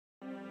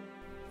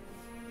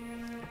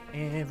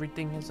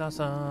Everything is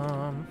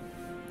awesome.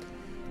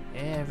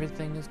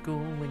 Everything is cool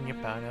when you're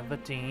part of a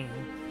team.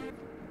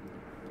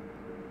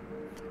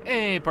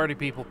 Hey, party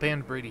people,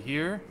 Panda Brady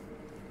here.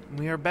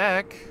 We are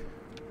back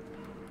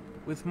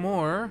with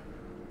more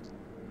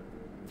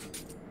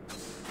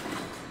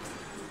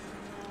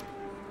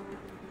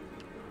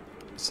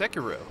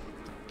Sekiro.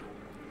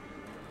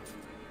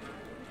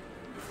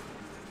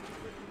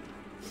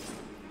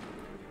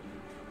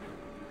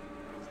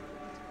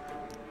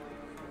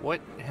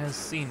 What has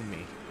seen me?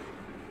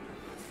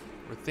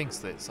 Or thinks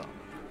they saw me?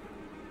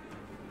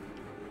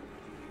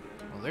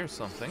 Well, there's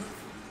something.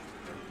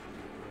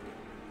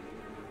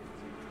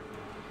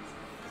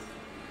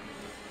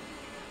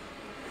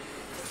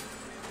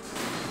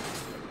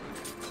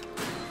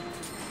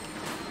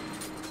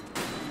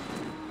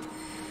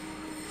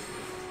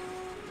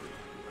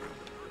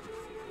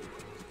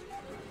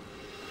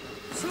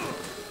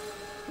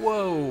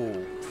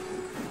 Whoa!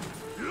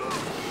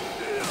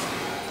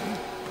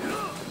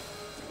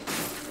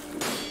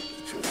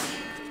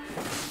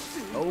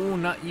 Oh,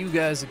 not you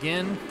guys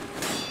again.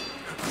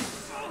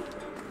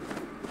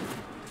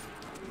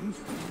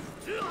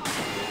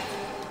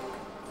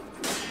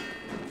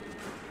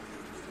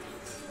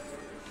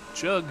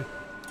 Chug.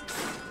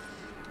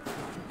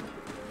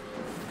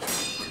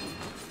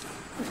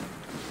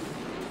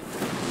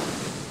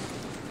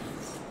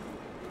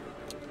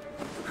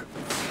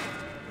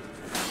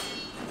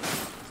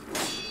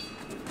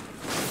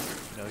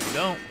 No, you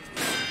don't.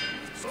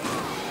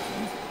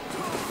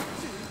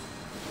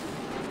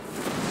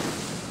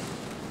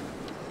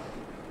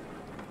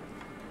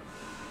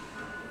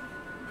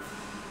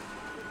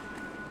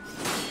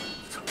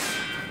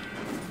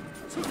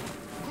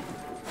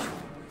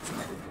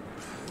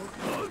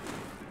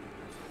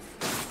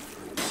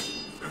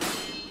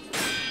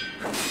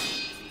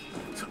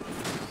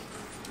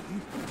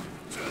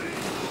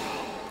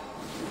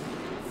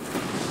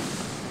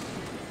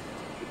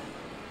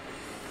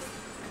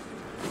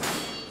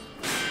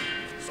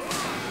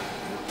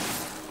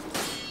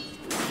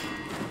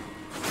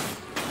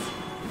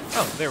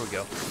 Oh, there we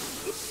go.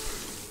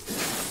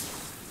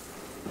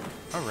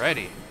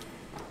 Alrighty.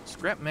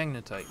 Scrap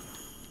magnetite.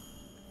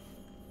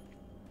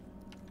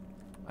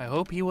 I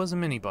hope he was a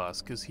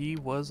mini-boss, because he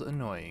was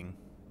annoying.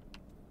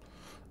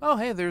 Oh,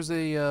 hey, there's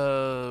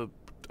a,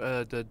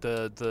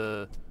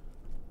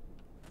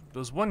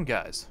 those one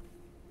guys.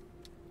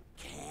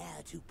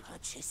 Care to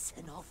purchase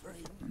an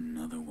offering?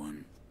 Another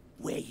one.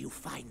 Where you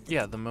find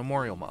the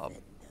memorial mob.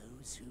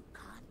 Those who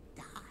can't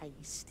die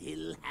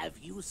still have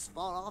use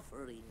for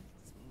offerings.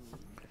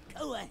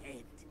 Go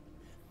ahead,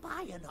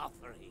 buy an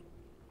offering.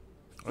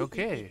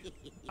 Okay,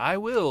 I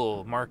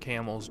will, Mark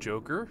Hamill's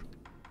Joker.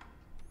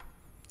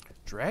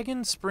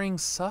 Dragon Spring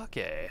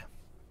Sake.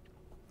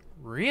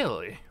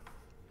 Really?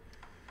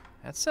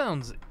 That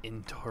sounds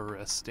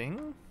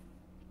interesting.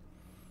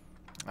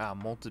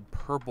 Malted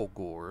purple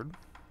gourd.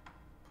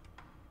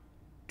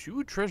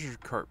 2 treasure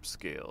carp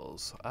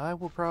scales. I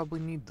will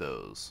probably need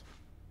those.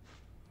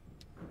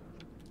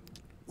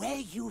 Where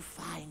you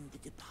find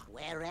the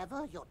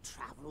wherever your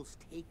travels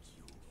take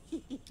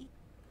you.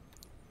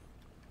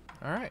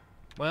 Alright,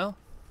 well,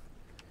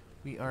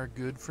 we are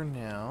good for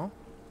now.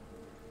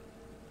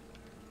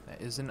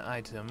 That is an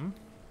item,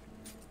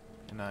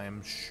 and I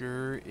am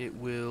sure it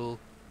will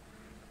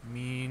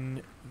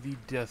mean the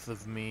death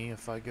of me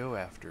if I go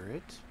after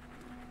it.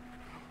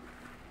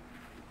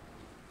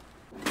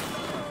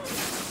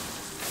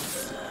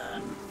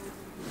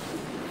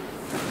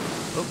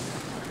 Oh.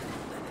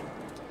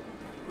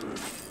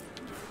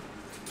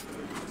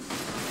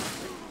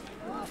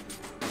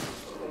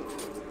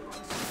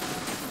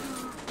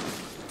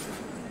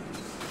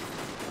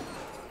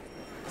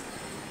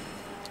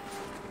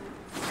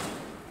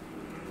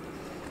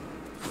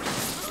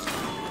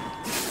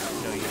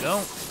 No, you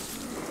don't.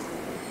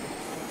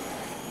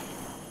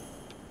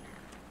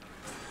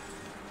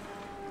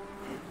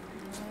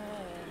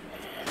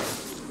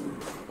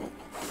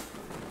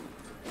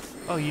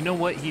 Oh, you know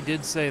what? He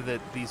did say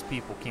that these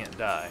people can't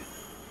die.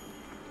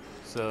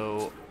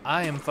 So,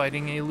 I am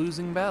fighting a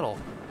losing battle.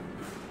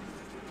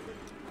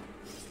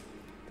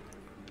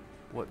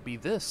 What be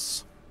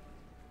this?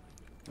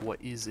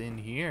 What is in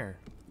here?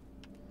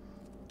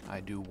 I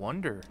do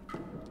wonder.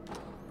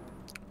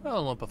 Oh, a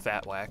lump of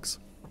fat wax.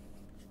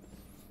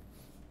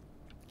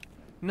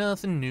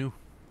 Nothing new.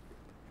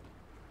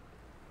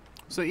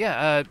 So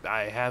yeah,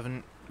 I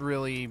haven't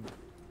really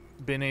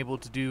been able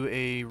to do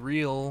a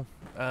real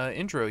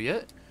intro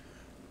yet.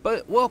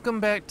 But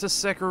welcome back to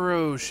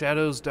Sekiro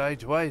Shadows Die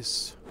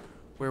Twice,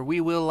 where we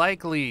will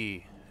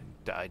likely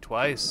die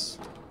twice.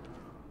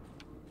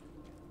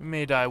 We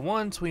may die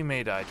once, we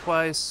may die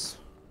twice.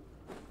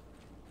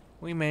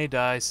 We may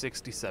die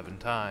 67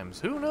 times.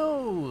 Who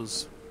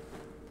knows?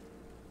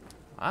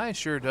 I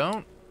sure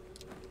don't.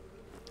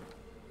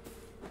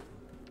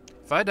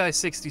 If I die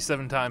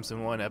 67 times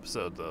in one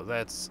episode, though,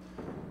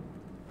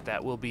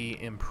 that will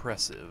be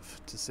impressive,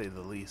 to say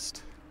the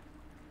least.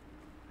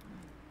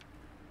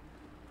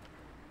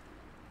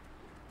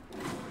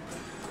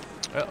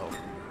 Uh-oh.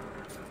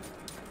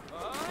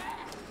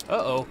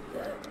 Uh-oh.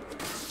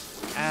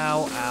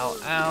 Ow, ow,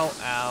 ow,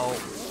 ow,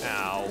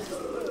 ow.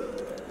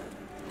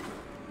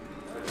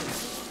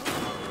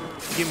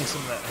 Give me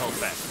some of that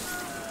health back.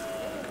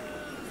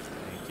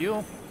 Thank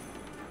you.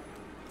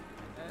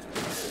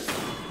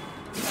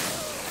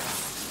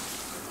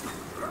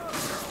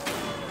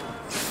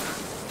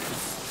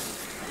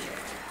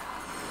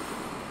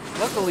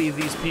 Luckily,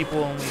 these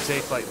people only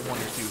take like 1 or 2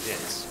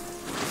 hits.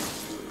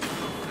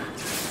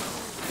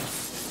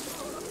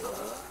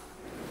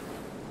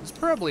 It's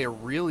probably a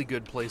really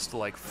good place to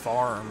like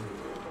farm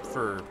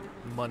for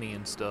money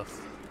and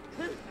stuff.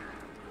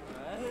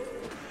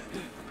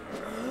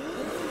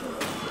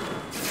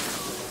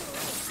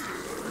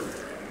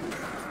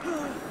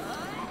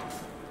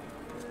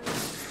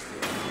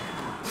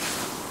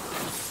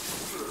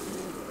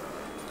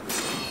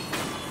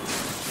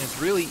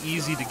 It's really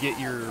easy to get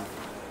your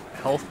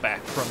health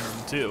back from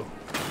them too.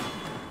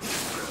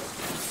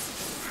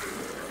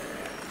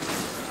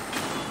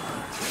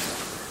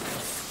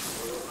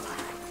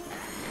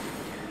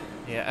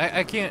 Yeah,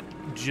 I can't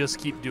just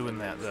keep doing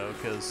that though,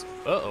 because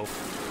uh-oh.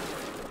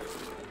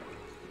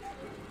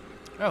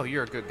 Oh,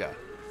 you're a good guy.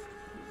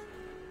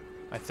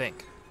 I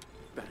think.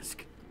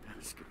 Basket,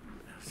 basket,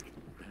 basket,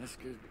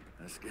 basket,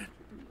 basket.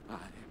 I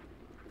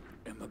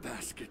am a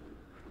basket.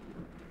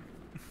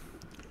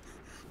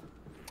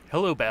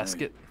 Hello,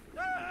 basket.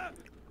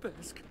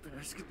 Basket,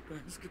 basket,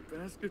 basket,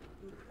 basket.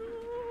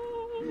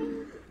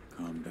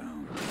 Calm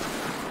down.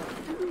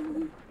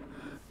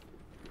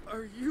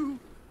 Are you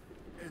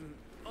an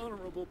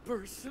honorable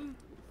person?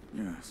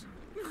 Yes.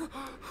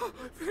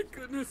 Thank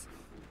goodness.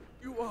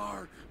 You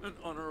are an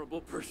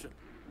honorable person.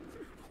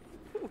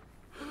 Is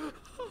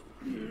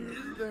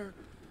there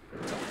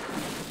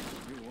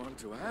you want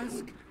to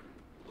ask?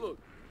 Look,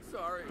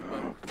 sorry,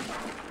 but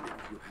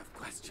if you have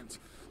questions,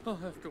 I'll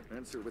have to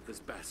answer with this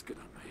basket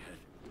on my head.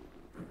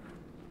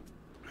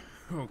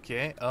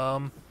 Okay,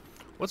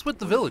 what's with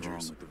the villagers?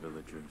 What's wrong with the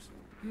villagers?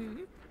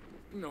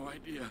 No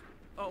idea.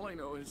 All I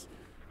know is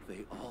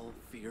they all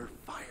fear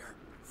fire.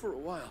 For a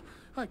while,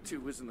 I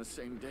too was in the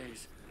same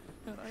daze,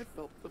 and I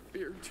felt the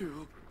fear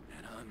too.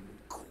 An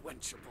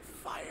unquenchable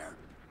fire.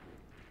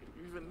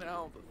 Even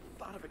now, the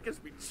thought of it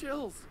gives me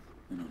chills.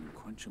 An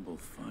unquenchable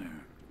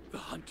fire? The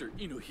hunter,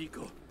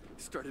 Inuhiko,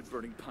 started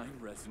burning pine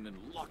resin and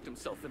locked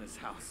himself in his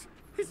house.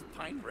 His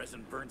pine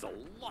resin burns a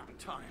long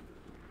time.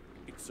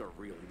 It's a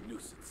real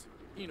nuisance.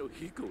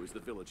 Inuhiko is the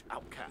village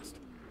outcast.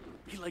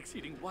 He likes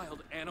eating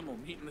wild animal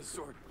meat in the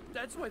sword.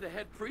 That's why the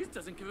head priest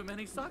doesn't give him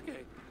any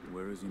sake.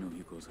 Where is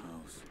Inuhiko's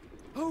house?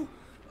 Oh,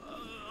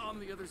 on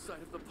the other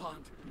side of the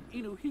pond.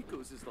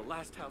 Inuhiko's is the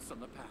last house on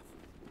the path.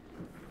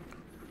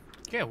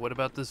 Yeah, what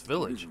about this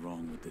village? What is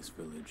wrong with this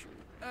village?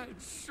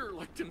 I'd sure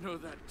like to know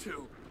that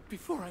too.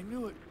 Before I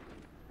knew it,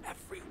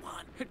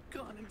 everyone had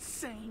gone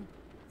insane.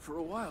 For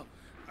a while,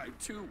 I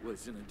too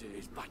was in a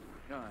daze, but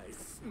I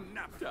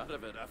snapped out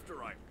of it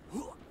after I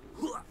threw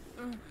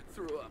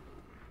up.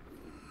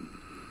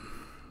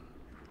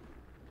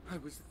 I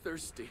was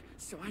thirsty,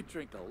 so I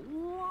drank a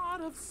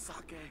lot of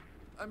sake.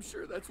 I'm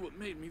sure that's what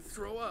made me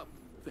throw up.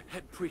 The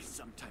head priest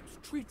sometimes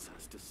treats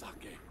us to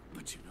sake,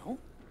 but you know,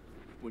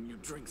 when you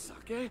drink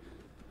sake, you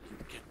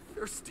get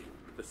thirsty.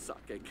 The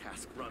sake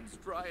cask runs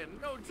dry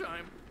in no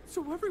time,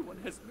 so everyone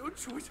has no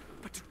choice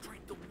but to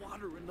drink the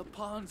water in the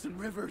ponds and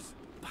rivers.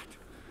 But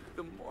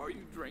the more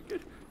you drink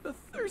it, the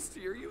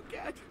thirstier you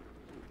get.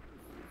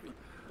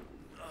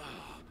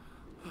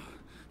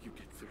 You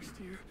get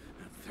thirstier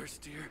and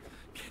thirstier.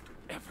 Can't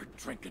ever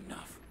drink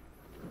enough.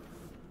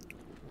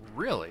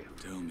 Really?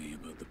 Tell me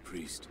about the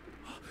priest.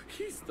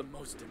 He's the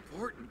most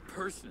important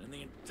person in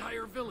the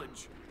entire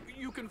village.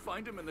 You can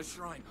find him in the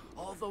shrine,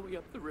 all the way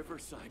up the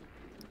riverside,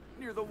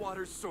 near the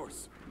water's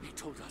source. He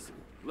told us,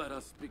 let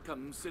us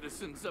become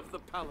citizens of the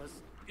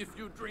palace. If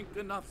you drink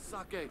enough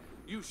sake,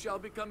 you shall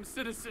become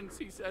citizens,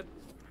 he said.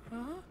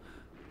 Huh?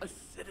 A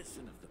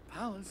citizen of the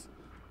palace?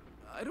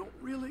 I don't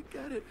really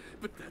get it,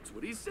 but that's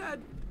what he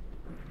said.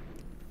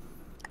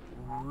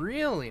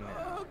 Really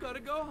now? Oh,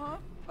 gotta go, huh?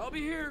 I'll be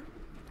here,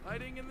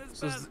 hiding in this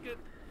basket.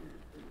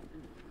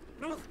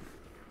 No,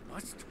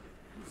 must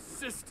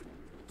resist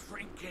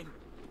drinking.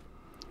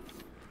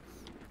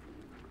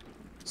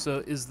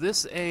 So is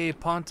this a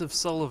Pontiff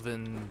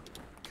Sullivan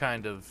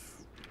kind of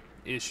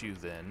issue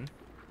then?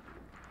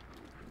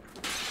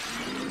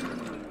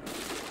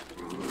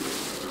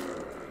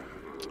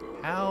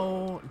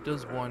 How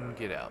does one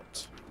get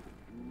out?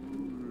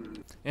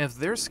 And if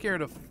they're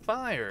scared of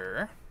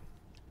fire,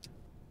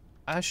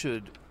 I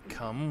should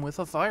come with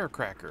a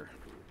firecracker.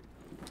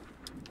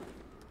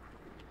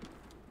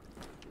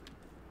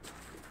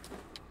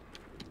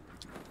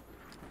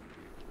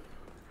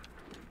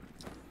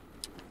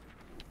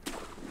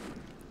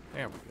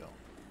 There we go.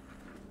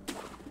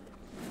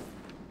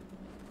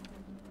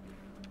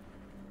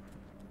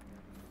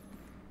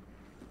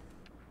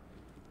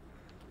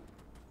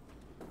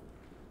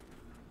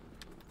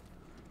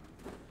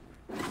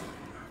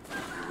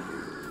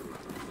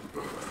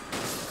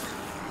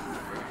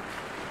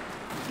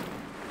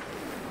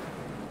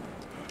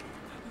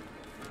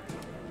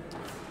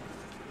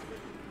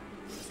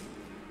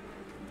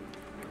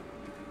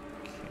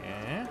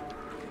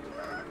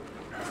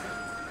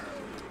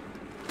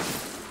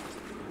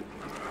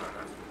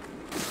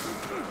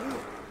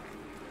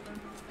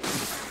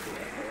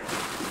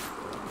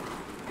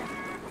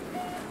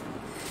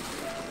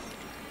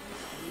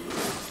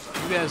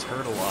 guys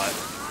hurt a lot.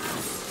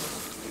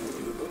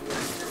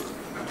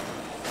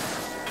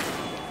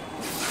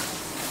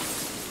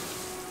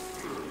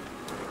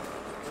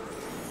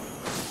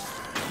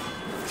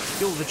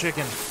 Kill the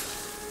chicken.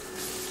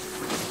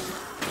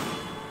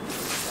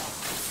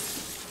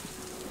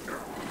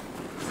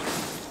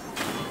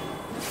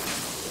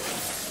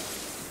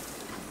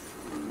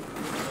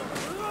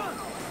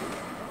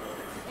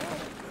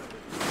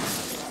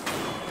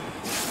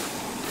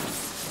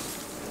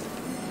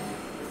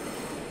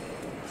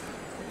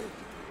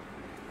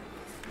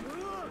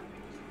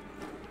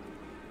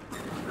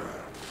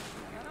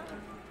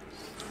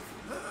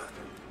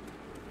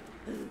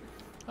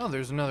 Oh,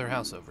 there's another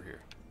house over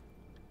here.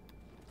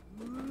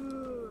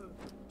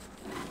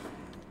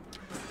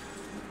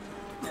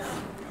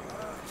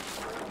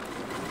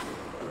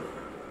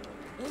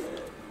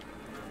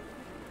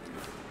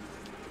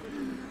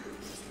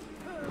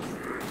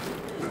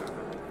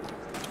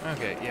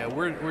 Okay, yeah,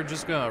 we're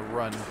just gonna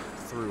run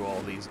through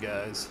all these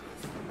guys.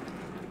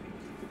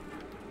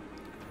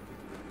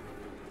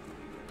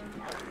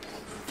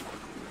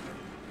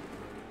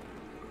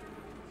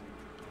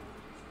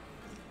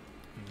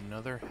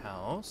 Another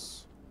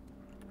house.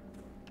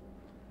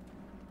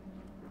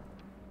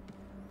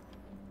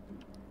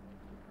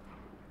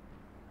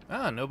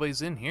 Ah,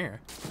 nobody's in here.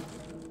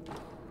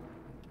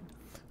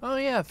 Oh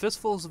yeah,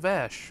 fistfuls of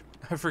ash.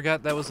 I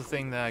forgot that was a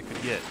thing that I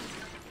could get.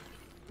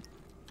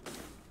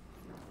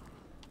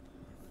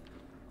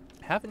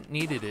 Haven't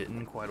needed it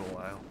in quite a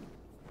while.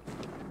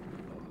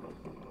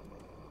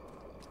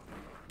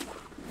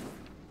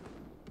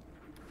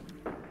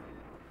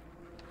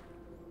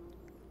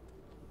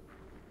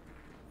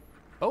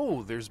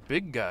 Oh, there's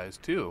big guys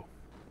too.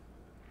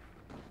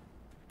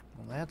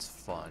 Well, that's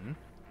fun.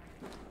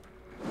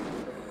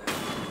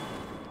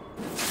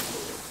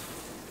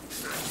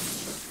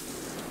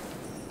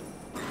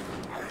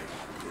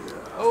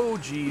 Oh,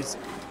 geez.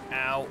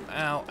 Ow,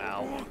 ow,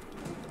 ow.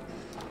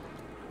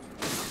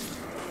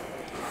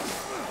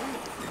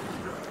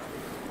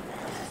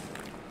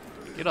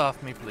 Get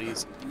off me,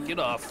 please. Get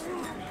off.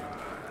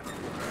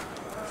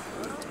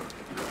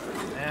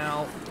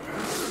 Ow.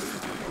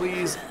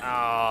 Please.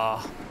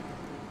 Ah.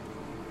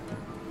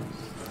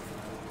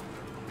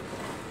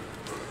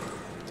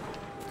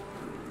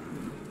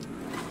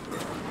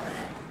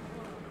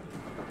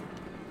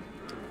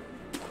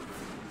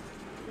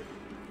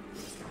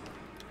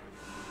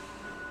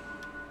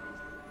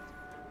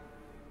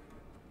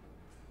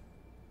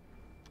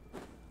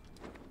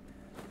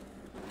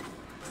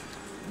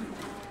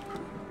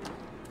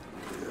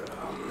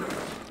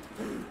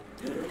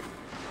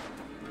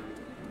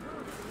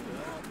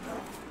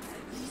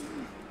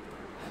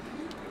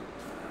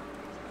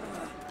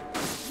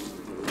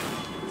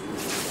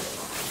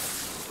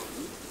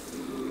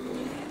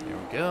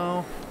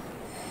 Go.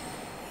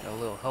 Got a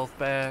little health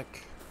back.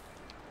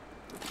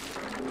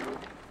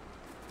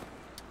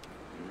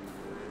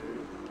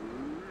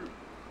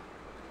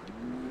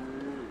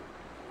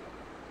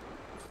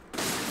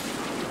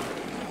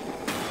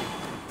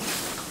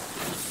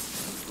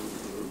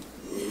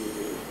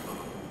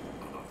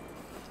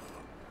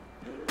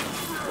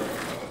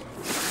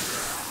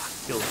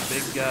 Kill the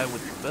big guy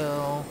with the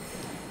bell.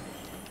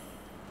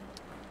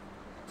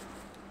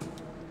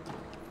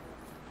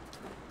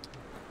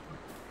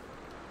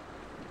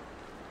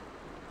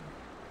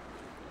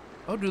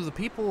 Oh, do the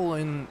people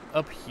in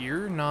up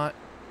here not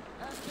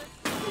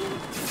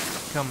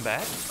come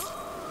back?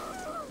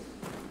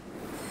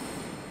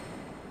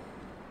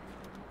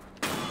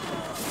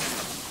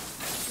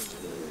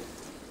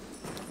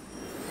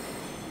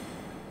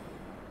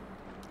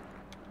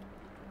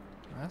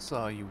 I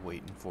saw you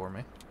waiting for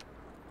me.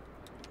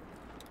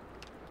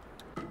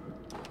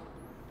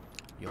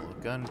 Yellow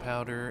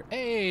gunpowder.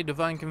 Hey,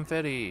 divine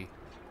confetti.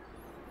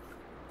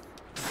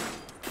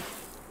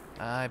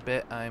 I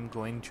bet I'm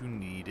going to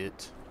need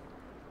it.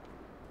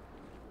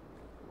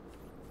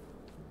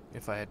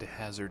 If I had to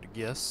hazard a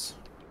guess.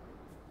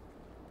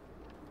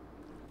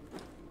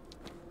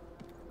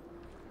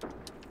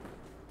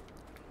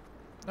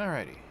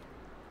 Alrighty.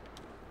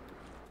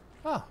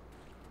 Ah,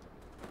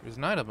 there's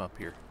an item up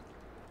here.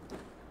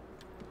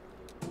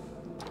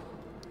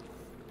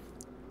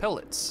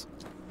 Pellets.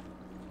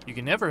 You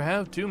can never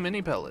have too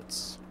many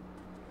pellets.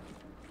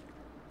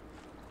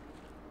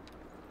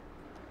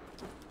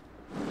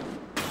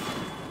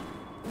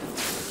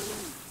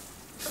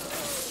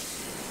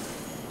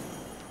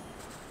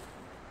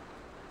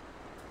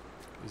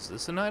 Is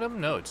this an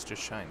item? No, it's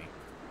just shiny.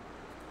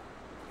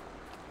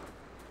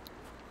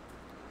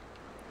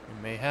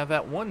 It may have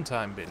at one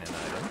time been an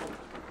item.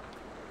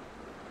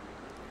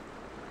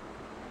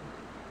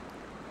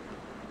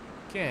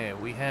 Okay,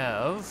 we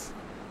have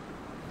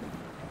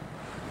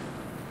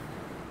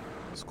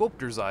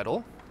Sculptor's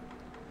Idol.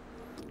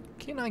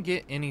 Can I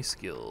get any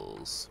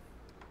skills?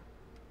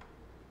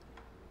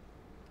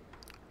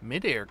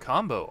 Mid-air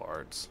combo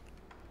arts.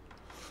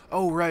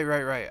 Oh,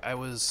 right. I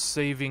was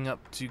saving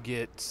up to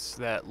get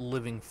that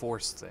living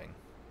force thing.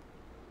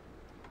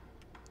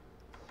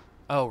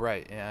 Oh,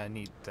 right. Yeah, I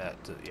need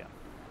that to, yeah.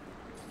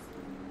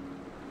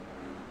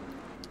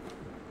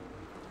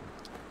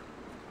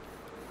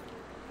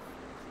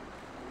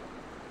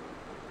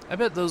 I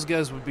bet those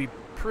guys would be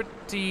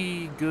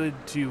pretty good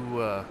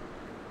to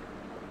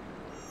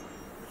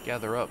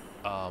gather up.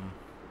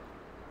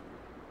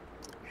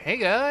 Hey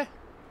guy.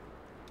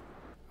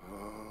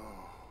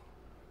 Oh,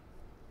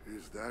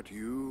 is that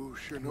you,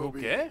 Shinobi?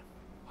 Okay.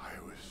 I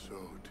was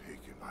so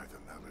taken by the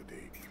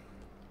melody.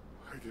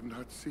 I did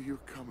not see you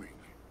coming.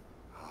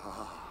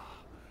 Ah,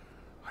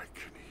 I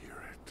can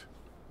hear it.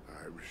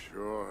 I'm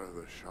sure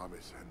the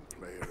shamisen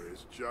player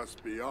is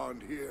just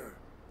beyond here.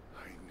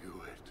 I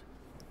knew it.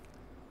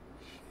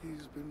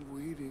 She's been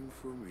waiting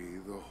for me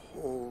the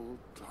whole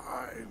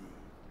time.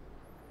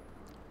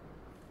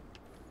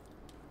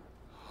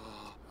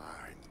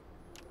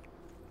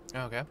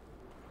 Okay.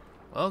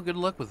 Well, good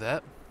luck with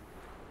that.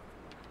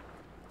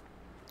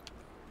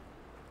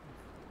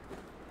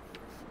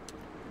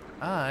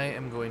 I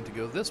am going to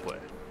go this way.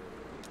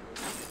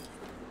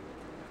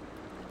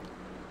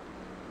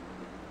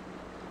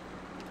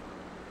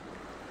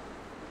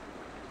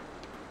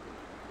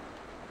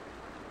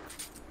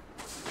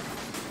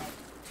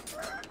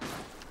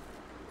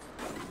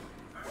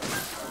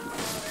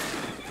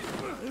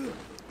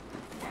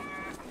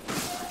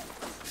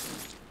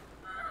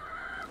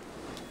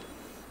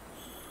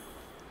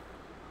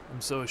 I'm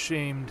so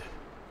ashamed.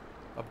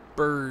 A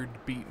bird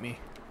beat me.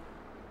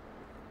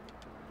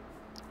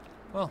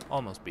 Well,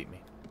 almost beat me.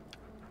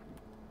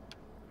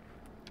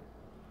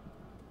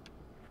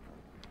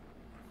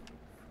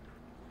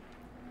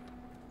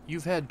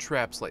 You've had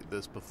traps like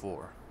this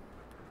before.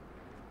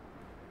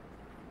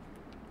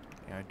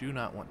 And I do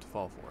not want to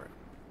fall for it.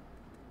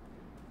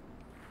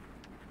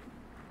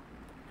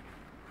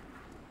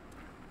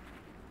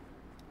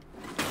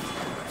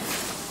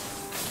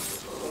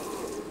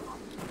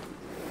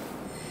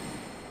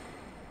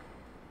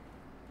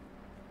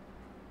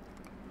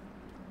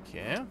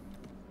 Okay.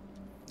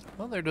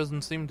 Well, there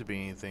doesn't seem to be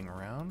anything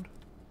around.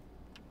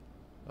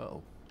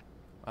 Uh-oh.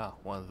 Ah,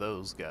 one of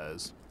those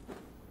guys.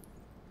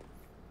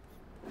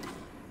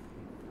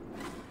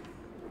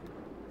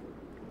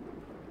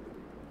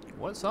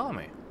 What saw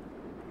me?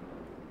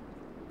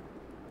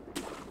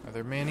 Are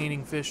there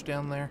man-eating fish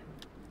down there?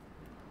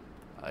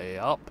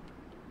 Yup.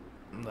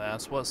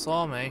 That's what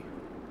saw me.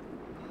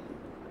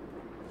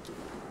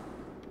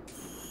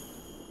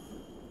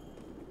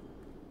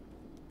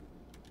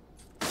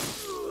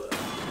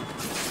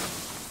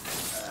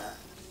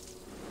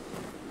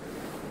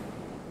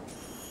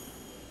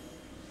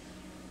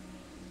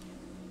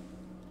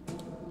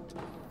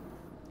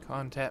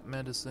 Contact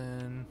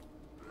medicine.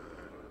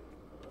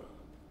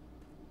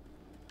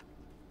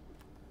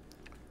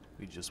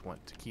 We just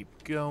want to keep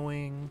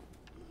going.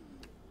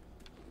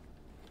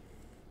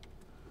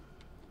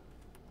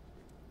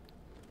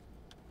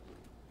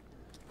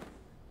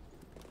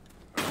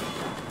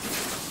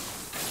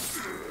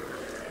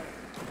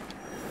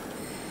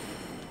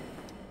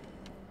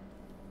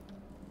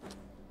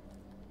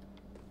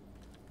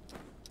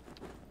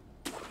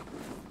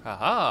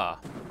 Haha!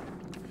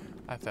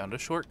 I found a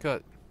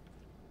shortcut.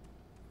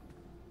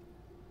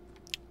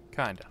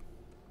 Kinda.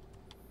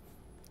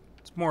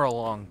 It's more a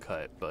long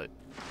cut, but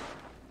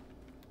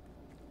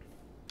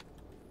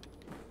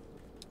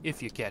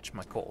if you catch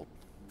my cold.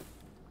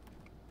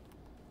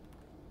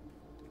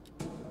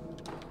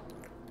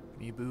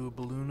 Mibu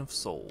Balloon of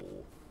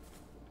Soul.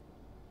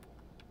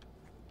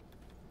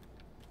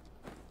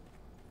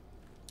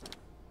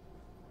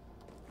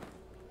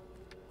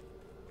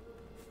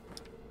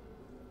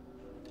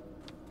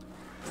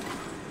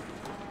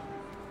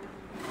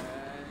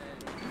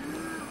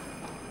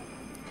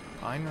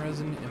 Pine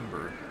resin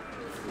ember.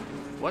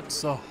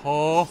 What's a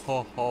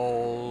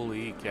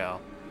holy cow?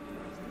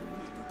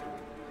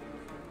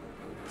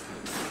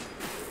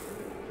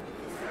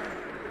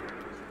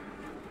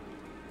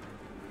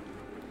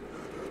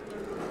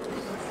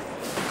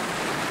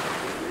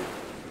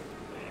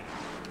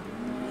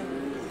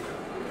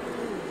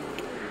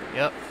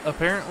 Yep,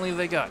 apparently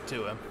they got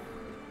to him.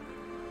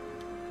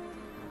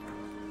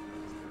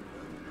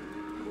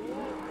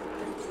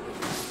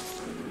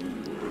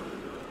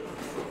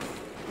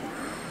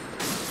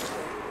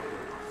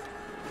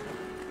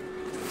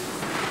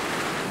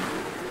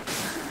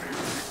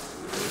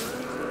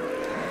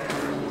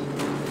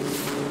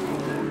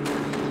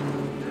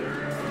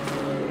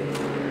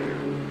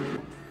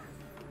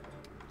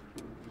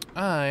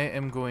 I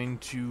am going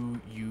to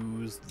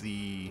use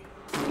the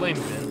flame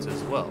vents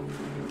as well.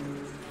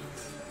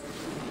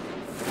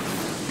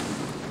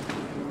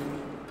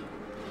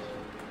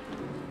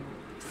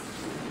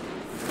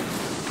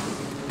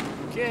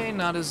 Okay,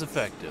 not as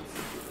effective.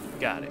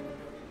 Got it.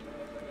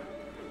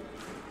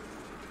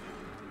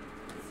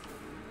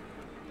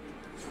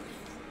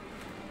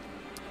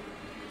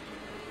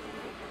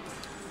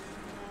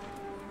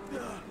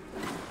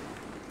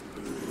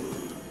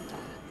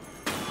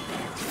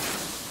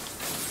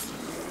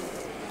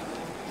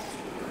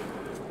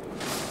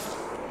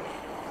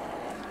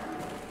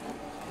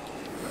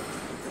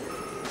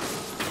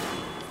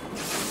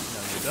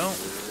 Don't.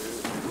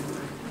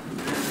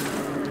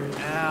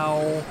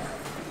 Ow.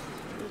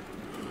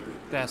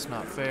 That's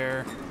not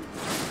fair.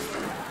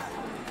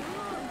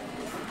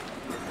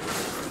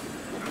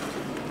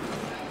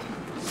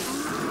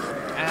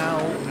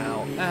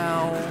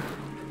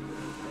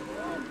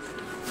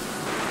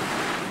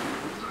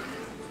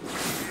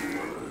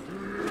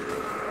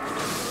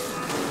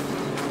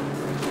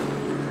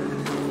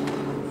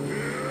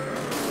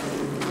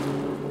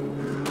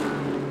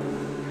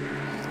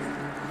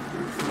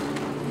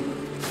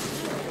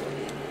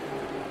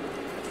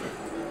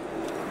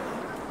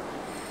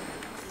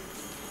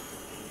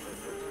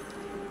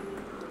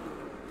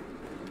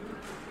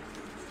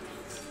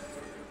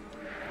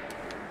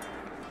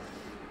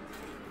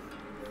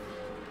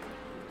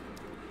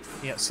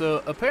 Yeah,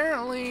 so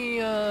apparently,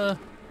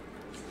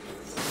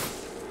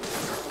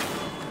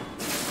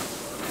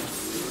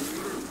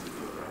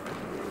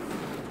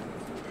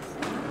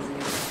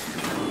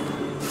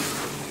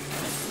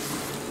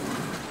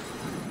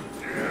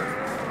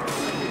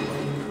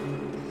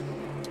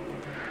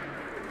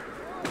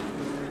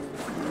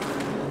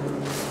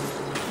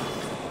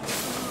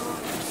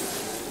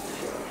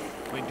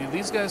 wait, do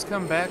these guys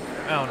come back?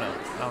 I don't know.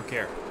 I don't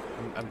care.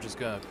 I'm just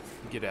gonna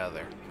get out of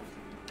there.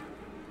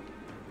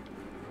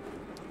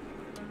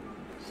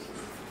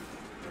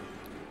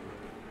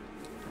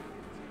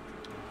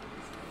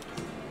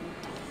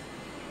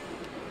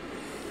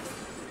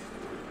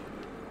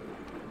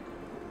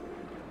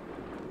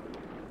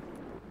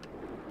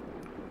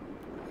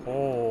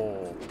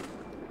 Oh.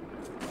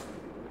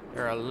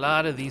 There are a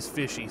lot of these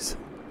fishies.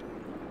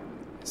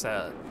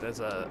 There's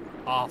an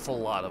awful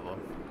lot of them.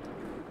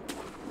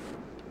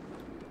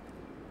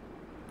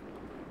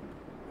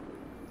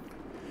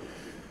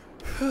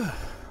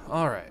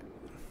 All right.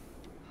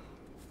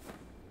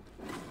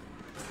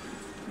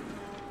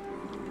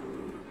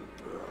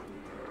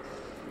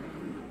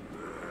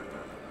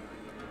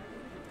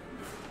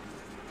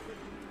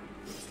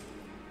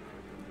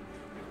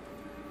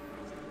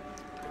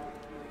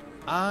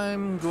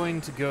 I'm going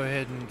to go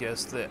ahead and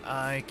guess that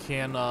I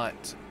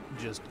cannot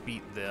just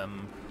beat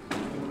them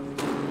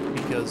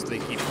because they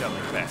keep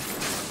coming back.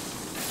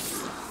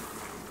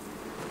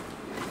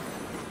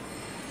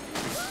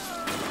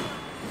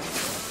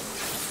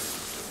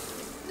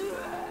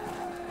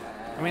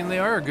 I mean, they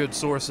are a good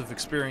source of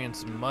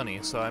experience and money,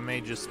 so I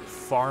may just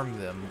farm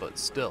them, but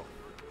still.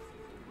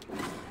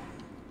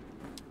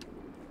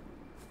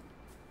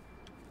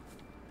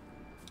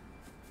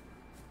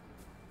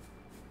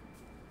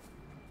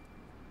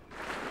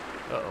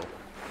 Uh-oh.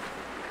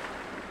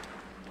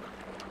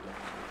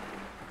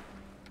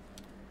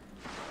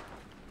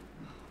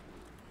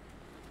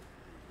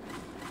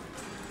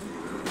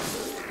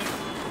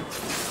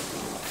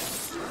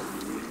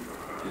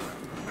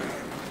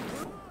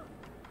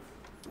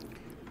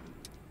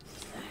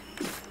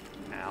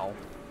 Ow.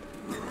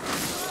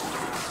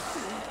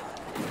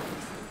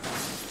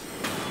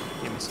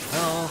 Give me some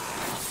health.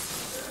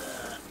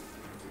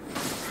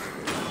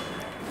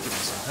 Give me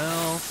some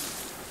health.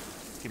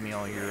 Give me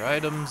all your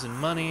items and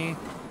money.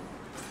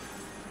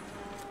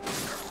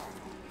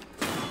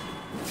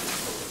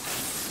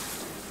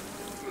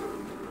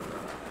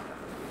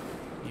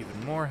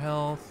 Even more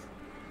health.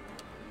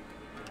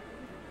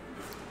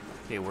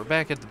 Okay, we're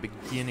back at the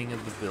beginning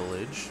of the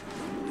village.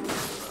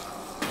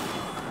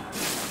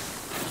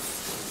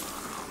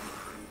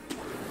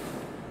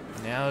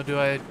 Now do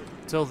I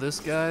tell this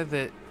guy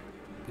that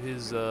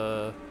his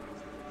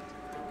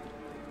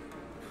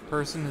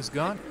person is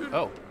gone?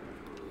 Oh.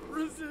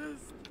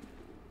 Resist!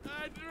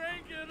 I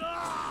drank it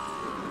all!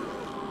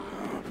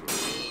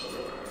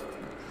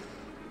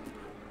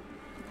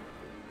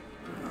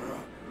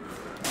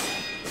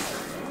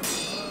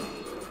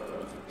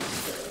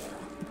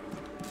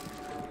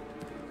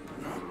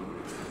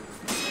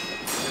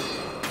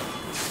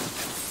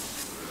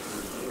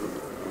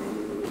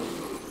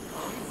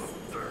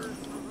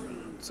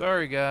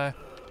 Sorry, guy.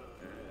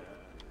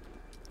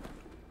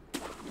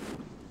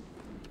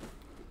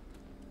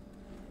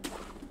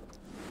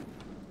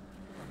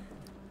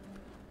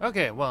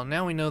 Okay, well,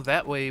 now we know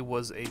that way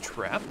was a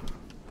trap.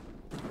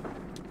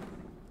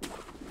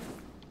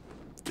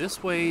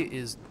 This way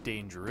is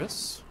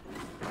dangerous.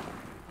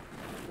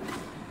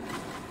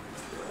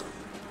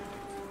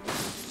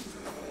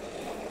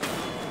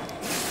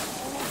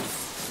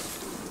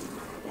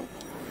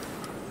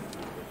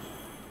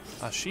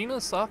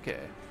 Ashina Sake.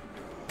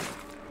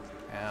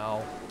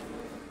 Ow.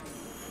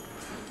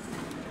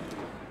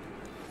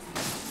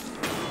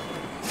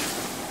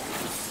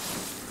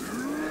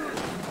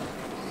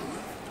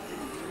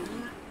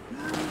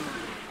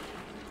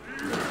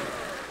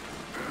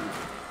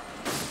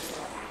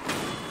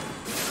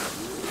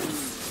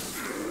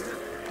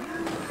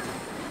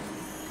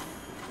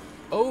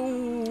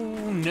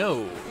 Oh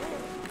no.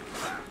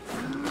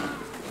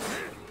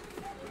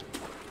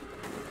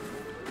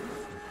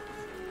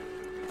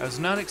 I was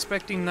not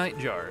expecting night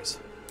jars.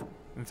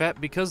 In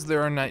fact, because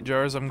there are night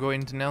jars, I'm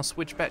going to now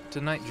switch back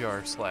to night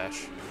jar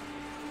slash.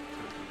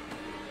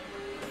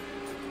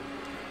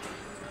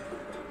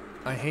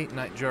 I hate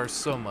night jars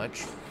so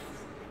much.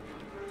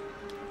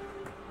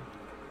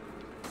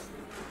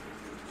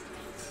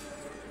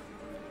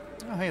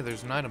 Oh hey,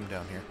 there's an item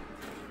down here.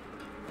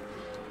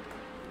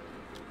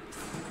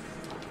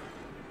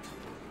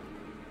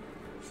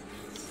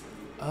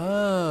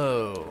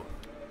 Oh.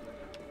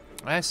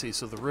 I see,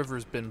 so the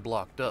river's been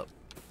blocked up.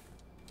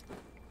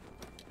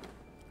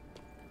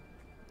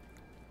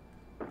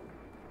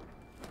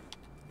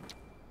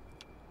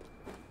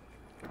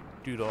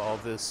 Due to all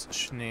this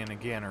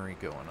shenaniganery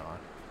going on.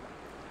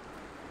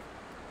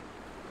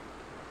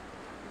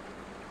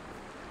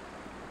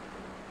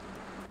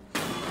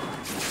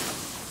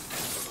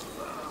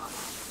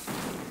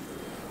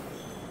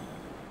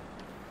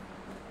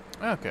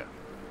 Okay.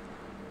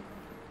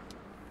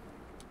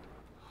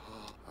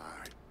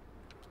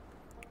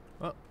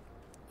 Well,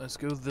 let's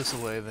go this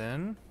way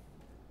then.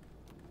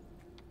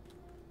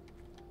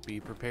 Be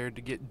prepared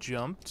to get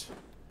jumped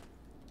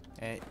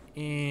at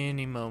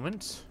any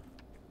moment.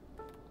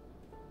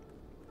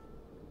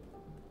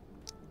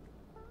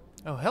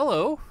 Oh,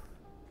 hello.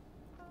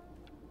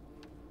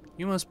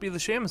 You must be the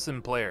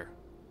shamisen player,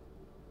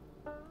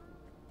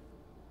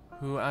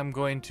 who I'm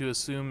going to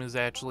assume is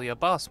actually a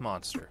boss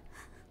monster.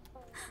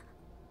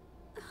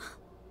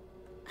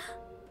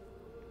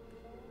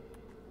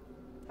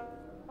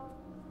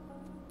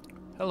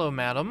 Hello,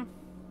 madam.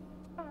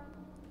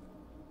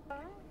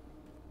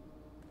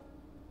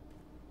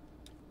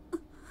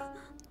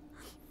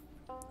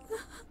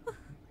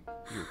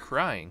 You're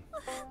crying.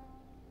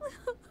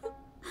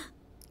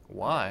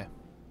 Why?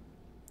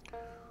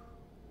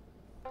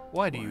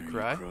 Why do you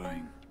cry?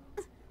 Crying?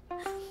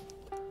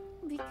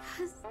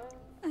 Because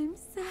I'm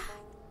sad.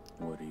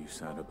 What are you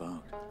sad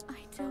about? I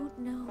don't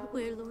know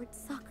where Lord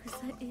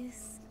Sakusa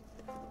is,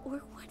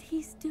 or what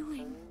he's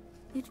doing.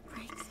 It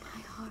breaks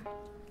my heart.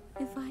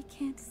 If I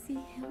can't see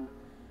him,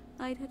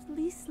 I'd at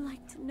least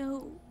like to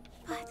know.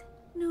 But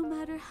no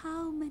matter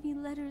how many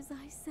letters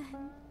I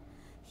send,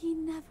 he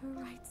never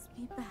writes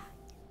me back.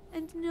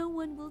 And no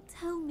one will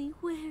tell me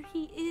where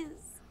he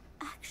is.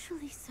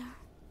 Actually, sir,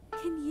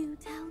 can you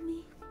tell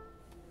me?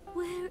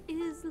 Where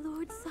is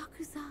Lord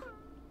Sakusa?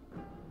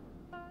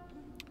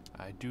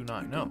 I do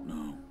not know.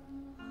 No.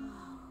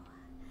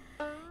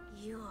 Oh,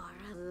 you're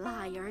a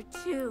liar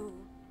too.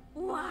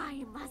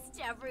 Why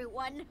must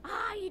everyone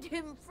hide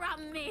him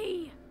from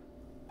me?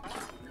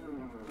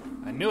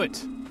 I knew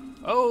it.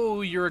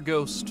 Oh, you're a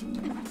ghost.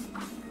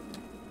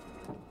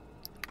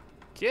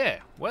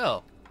 Yeah,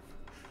 well,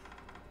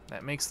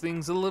 that makes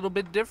things a little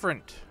bit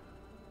different.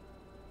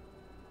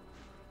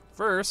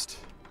 First,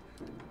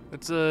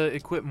 let's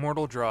equip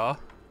Mortal Draw.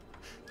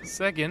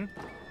 Second,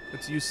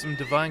 let's use some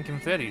Divine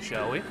Confetti,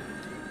 shall we?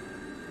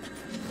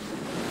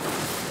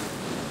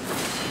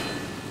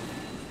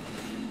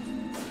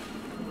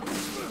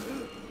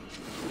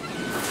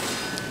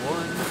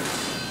 One,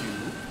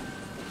 two.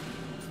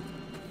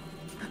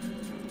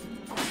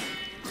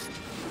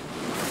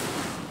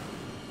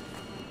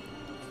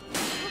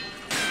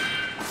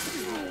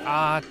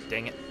 Ah,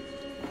 dang it.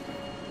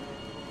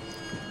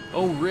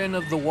 Oh, RIN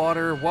of the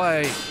water,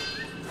 why?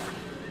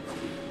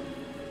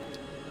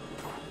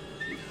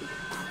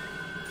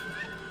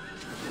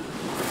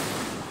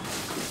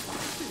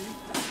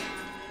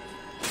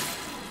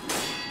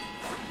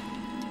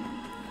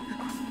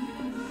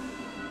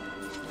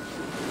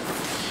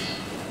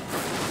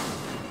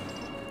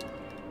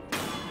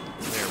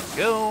 There we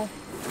go.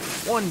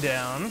 One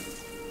down.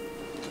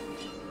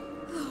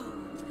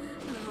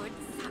 Lord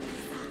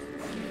Sakusa,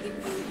 if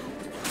you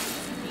won't come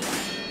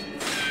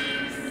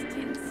to me, feast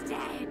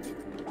instead.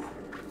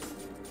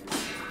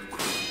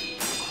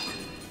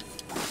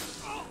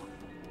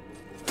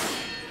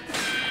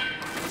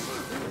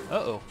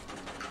 Uh-oh.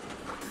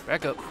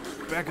 Back up.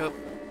 Back up.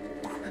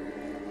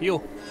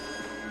 Heal.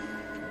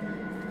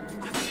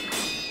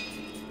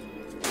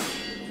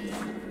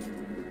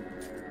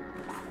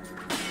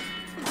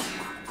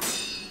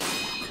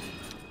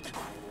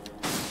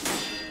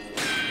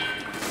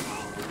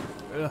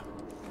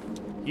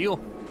 Heal.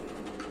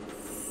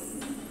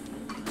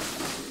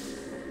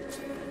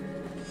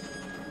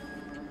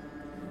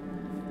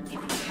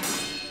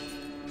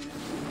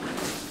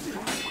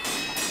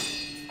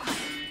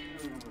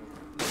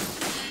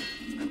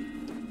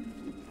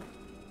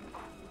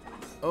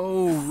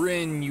 Oh,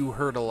 RIN, you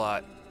hurt a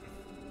lot.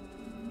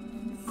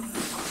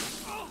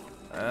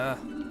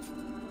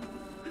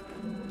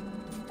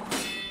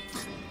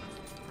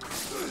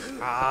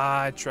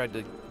 I tried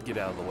to get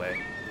out of the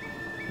way.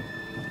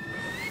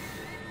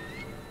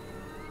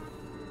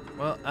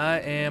 Well, I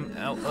am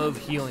out of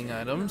healing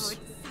items. Lord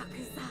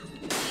Sakusa,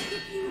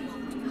 if you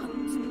won't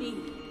come to me,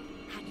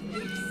 at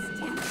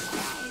least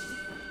instead.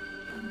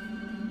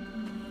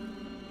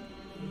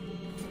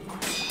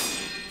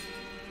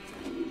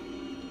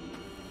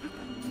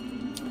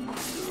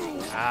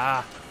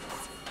 Ah.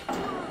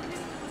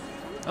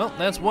 Oh,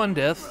 that's one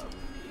death.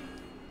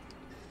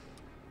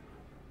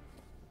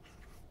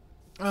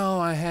 Oh,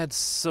 I had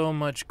so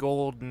much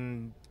gold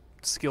and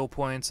skill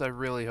points. I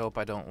really hope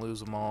I don't lose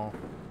them all.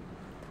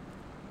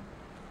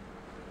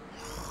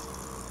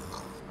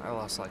 I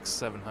lost like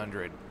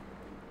 700.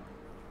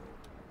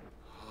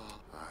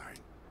 Alright.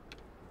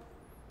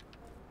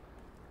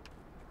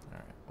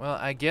 Alright. Well,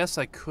 I guess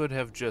I could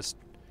have just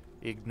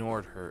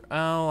ignored her.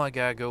 Oh, I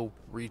gotta go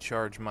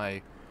recharge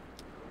my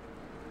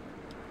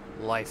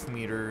life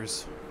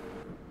meters.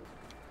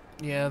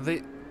 Yeah,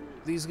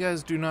 these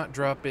guys do not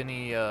drop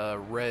any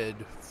red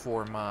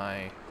for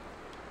my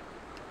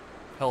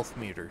health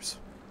meters.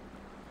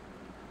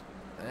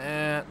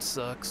 That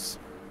sucks.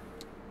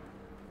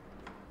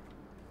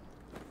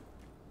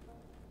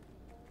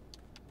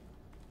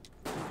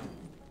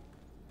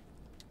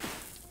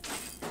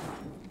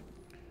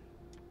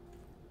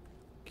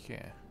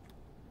 Okay.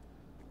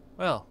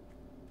 Well,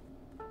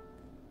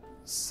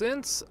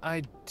 since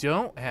I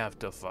don't have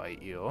to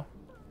fight you,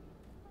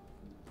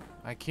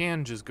 I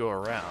can just go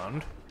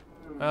around.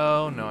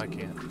 Oh, no, I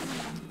can't.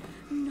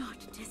 Not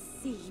to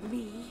see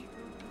me.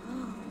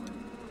 Oh.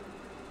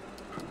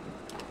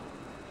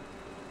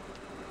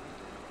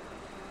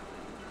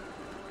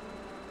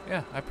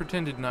 Yeah, I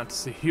pretended not to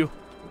see you.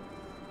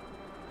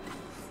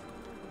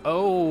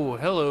 Oh,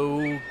 hello,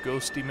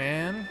 ghosty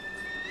man.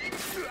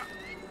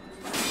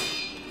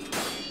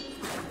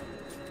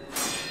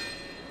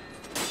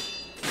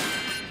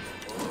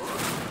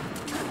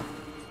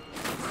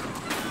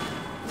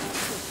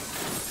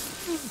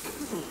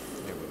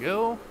 There we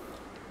go.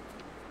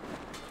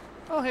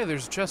 Oh, hey,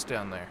 there's a chest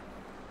down there.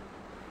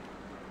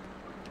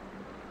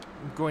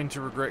 I'm going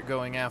to regret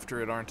going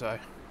after it, aren't I?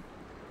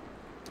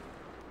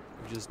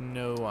 Just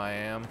know I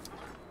am.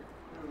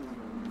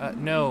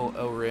 No,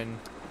 RIN.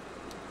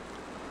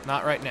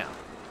 Not right now.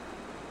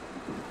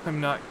 I'm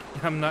not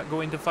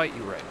going to fight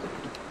you right now.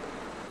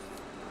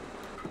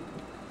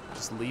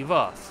 Just leave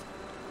off.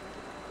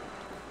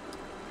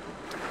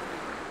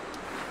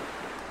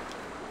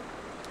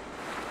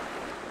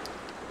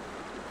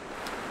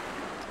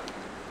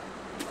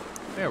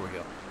 There we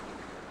go.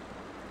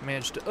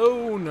 Managed to,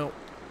 oh no.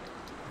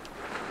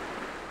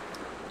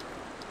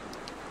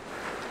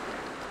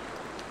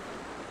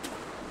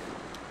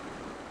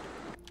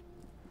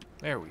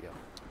 There we go.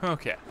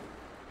 Okay.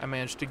 I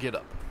managed to get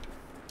up.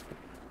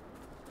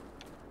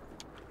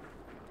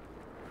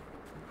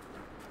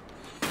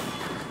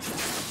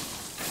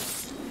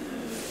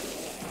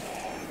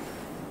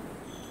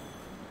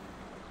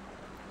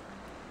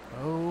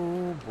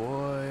 Oh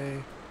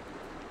boy.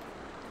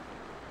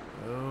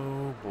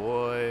 Oh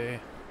boy.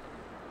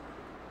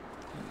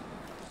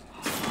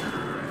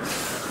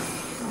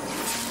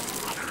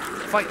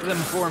 Fight them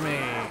for me.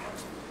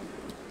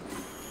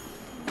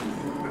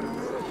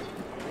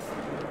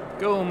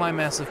 Go, my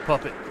massive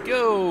puppet.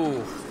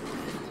 Go!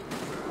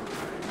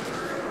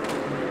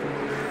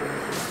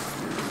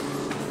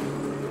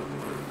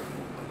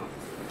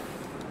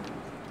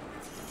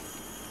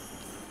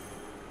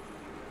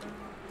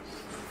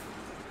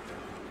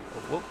 Oh,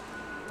 whoop.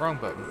 Wrong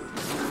button.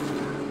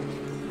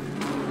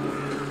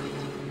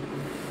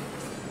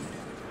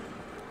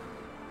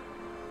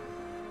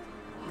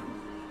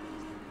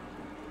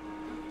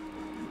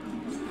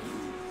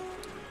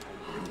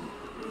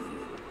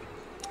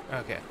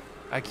 Okay.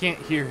 I can't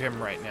hear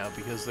him right now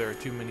because there are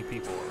too many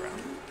people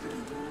around.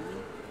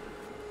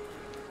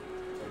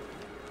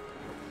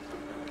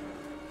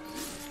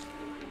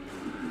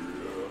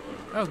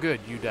 Oh good,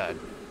 you died.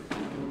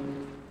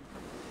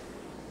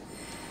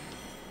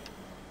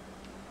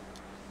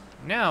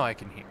 Now I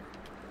can hear.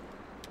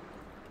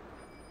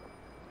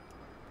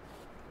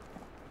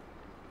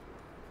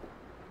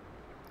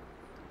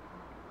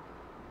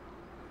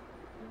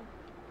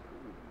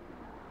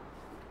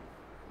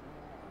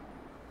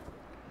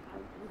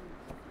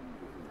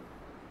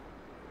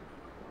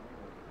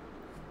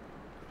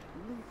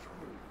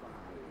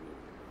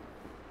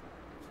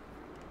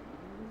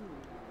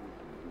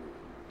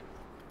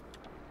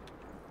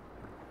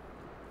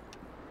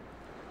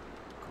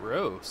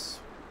 Gross.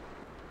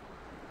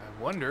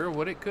 I wonder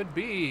what it could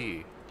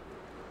be.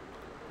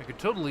 I could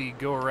totally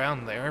go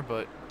around there,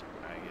 but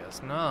I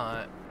guess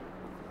not.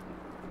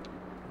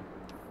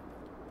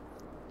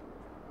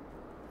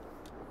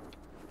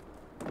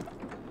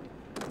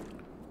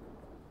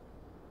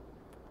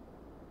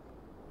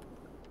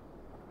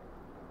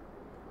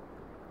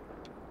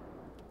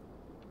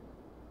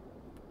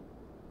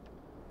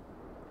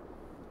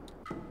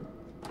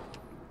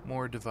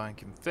 More divine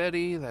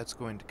confetti, that's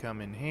going to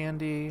come in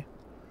handy.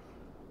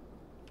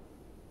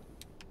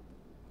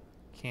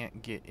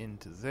 Can't get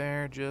into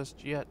there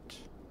just yet.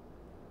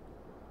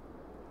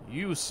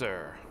 You,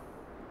 sir.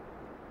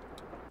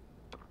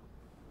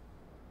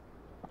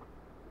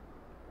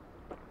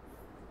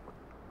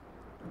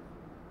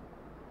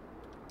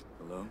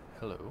 Hello?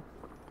 Hello.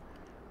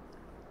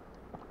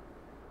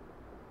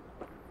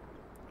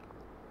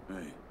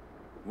 Hey,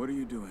 what are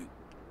you doing?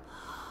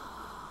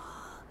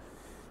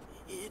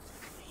 It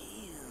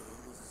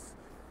feels...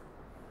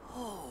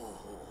 Oh,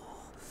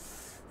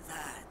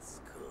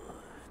 that's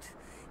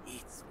good.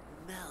 It's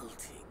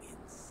melting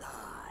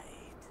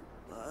inside,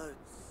 but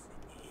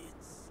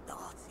it's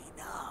not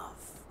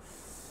enough.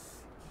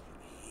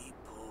 Keep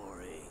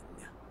pouring.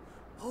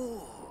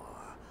 Pour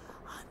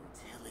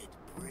until it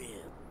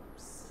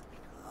brims.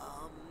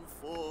 Come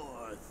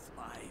forth,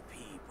 my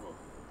people.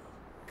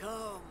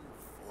 Come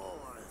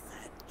forth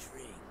and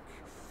drink.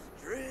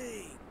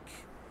 Drink.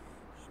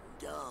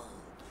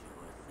 Indulge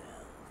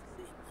yourselves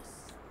in the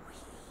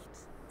sweet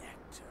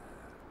nectar.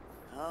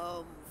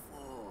 Come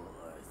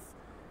forth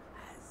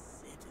as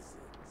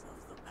citizens of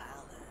the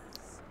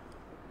palace,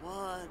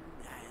 one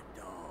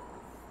and all.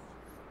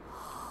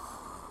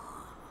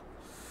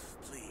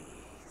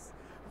 Please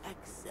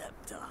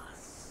accept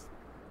us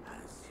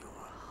as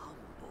your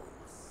humble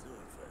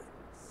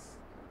servants.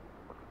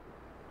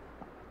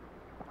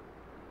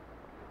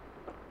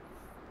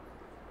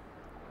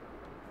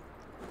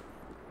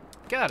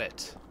 Got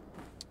it.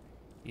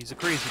 He's a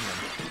crazy man.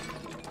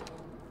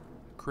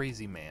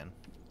 Crazy man.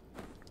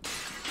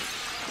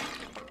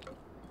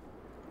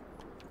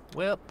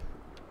 Welp,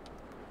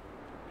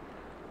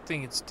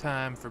 think it's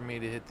time for me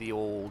to hit the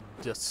old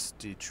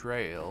dusty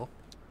trail.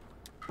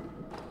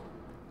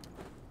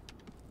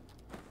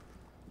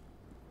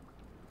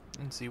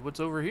 And see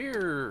what's over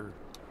here.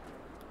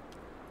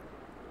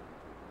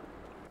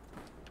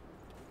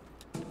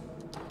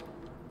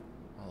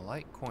 A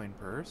light coin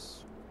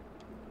purse.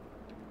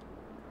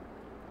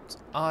 It's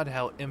odd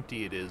how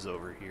empty it is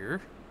over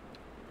here.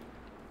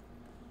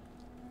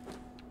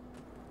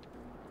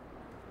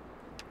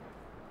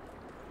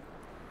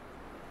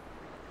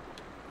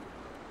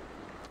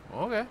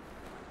 Okay.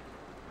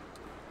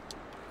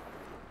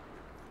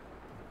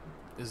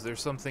 Is there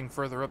something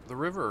further up the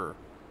river?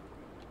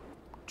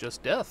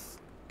 Just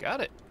death.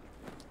 Got it.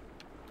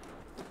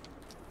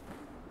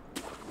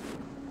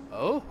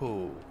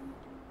 Oh.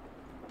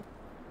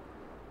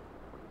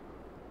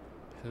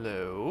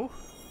 Hello.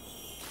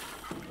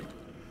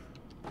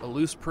 A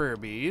loose prayer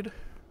bead.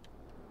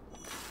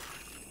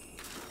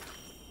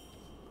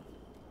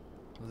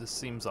 This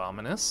seems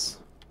ominous.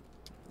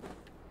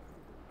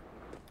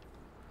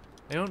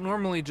 They don't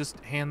normally just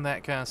hand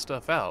that kind of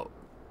stuff out.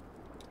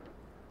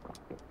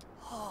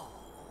 Oh,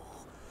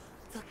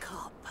 the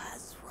cup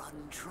has run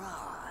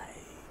dry.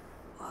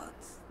 But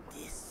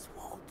this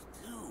won't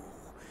do.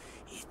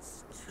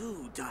 It's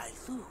too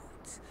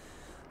dilute.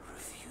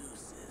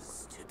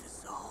 Refuses to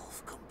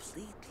dissolve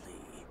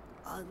completely.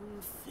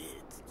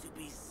 Unfit to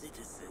be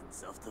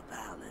citizens of the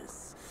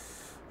palace.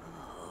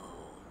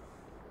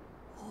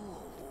 Oh,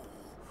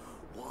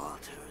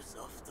 waters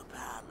of the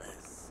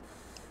palace.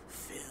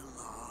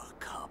 Fill our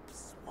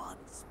cups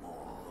once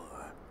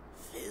more.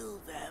 Fill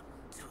them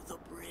to the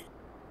brim.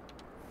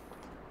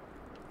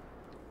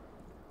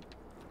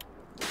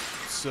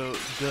 So,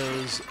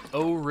 does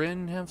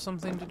RIN have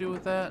something to do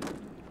with that?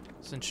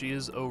 Since she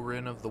is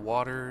RIN of the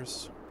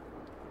waters?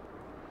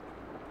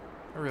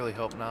 I really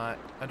hope not.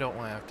 I don't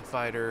want to have to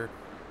fight her.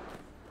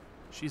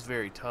 She's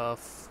very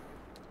tough.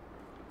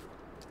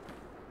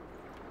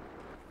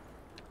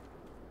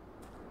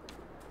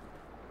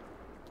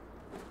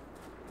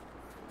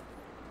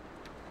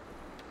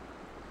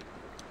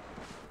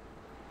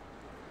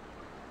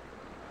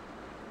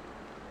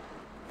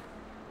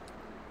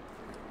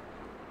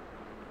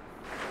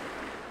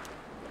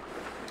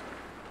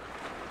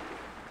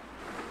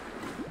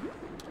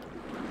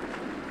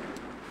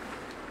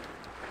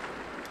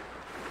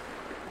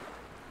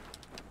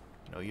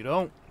 No, you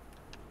don't.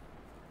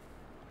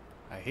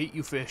 I hate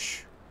you,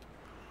 fish.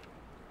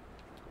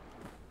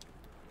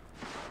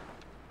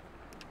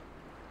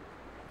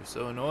 You're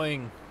so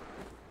annoying.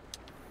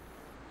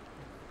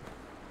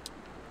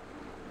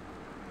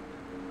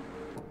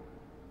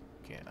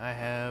 Okay, I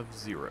have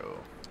 0.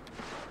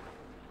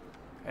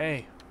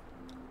 Hey,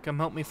 come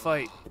help me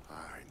fight.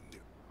 I knew.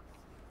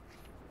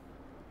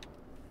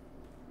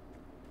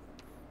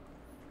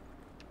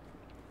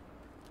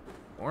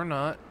 Or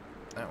not.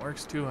 That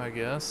works too, I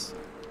guess.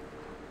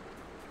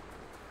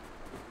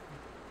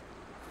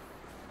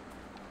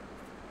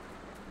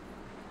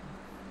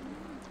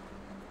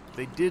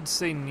 They did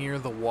say near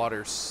the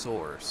water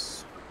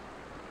source.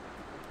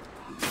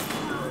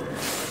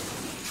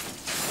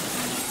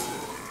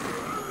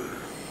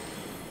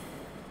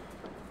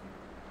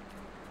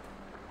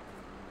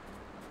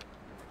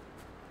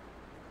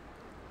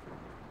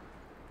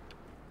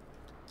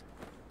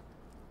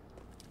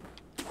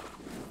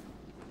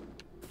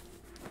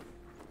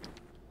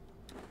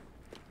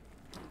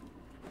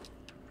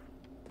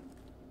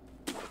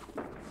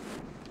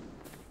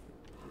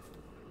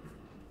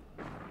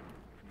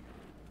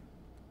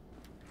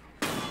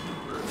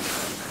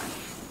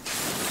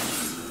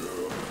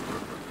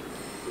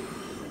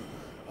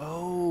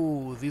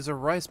 These are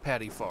rice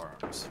paddy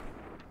farms,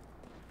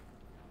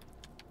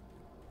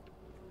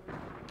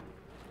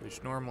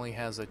 which normally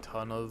has a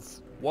ton of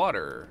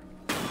water,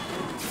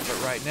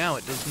 but right now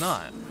it does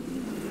not.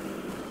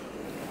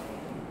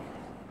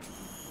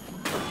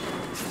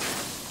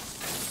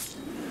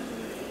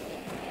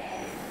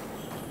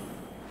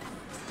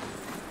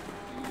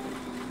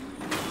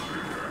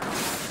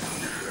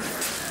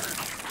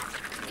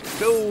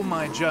 Go,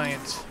 my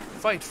giant,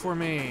 fight for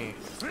me.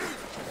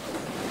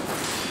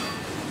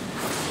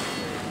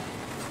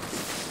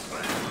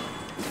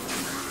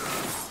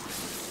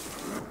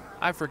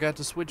 I forgot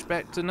to switch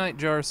back to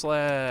Nightjar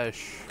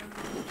Slash.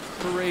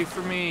 Hooray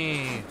for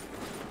me.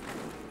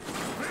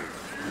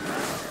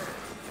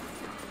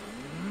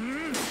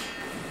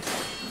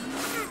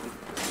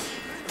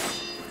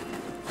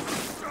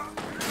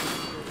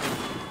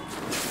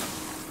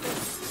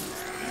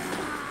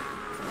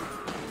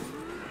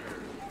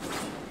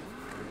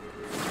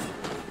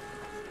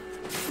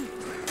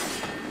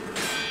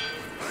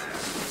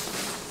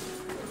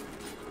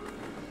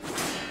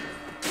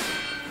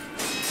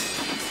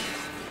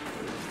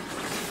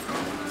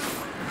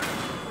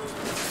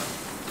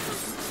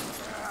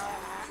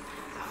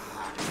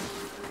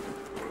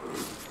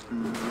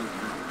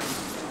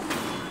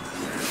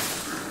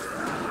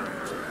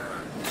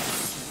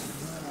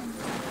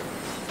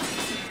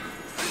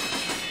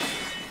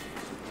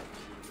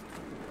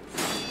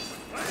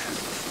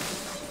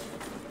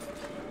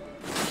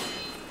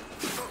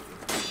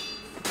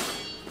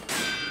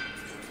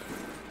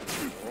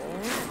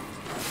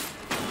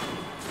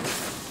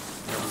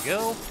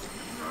 go.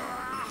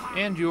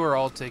 And you are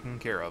all taken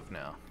care of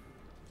now.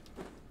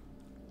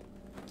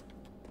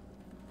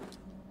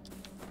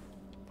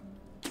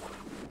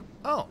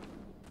 Oh,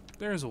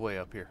 there's a way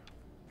up here.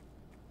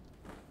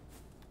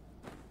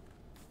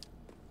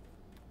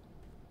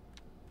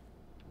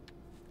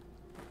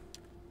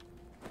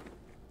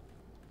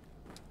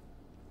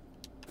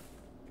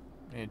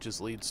 And it just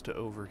leads to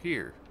over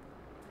here.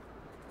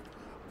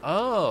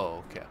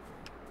 Oh, okay.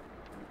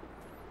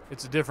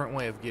 It's a different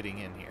way of getting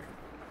in here.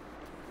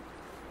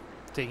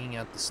 Taking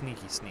out the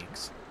sneaky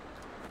sneaks.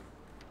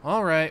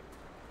 Alright.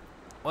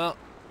 Well,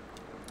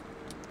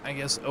 I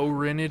guess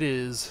RIN it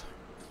is.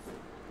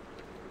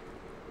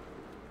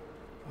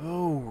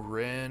 Oh,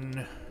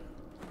 RIN.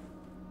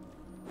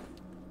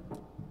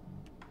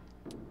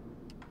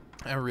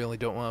 I really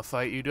don't want to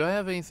fight you. Do I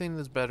have anything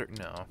that's better?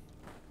 No.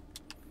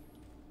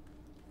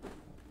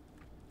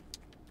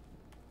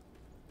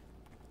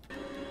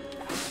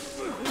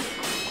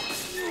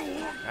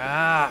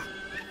 Ah!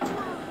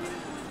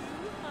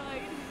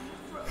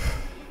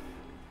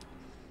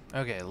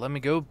 Okay, let me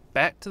go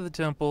back to the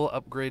temple,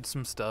 upgrade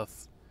some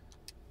stuff.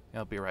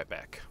 I'll be right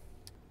back.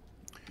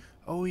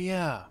 Oh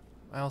yeah,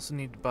 I also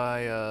need to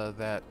buy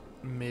that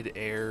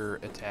mid-air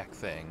attack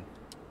thing.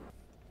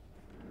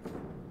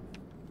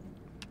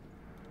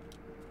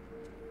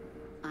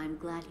 I'm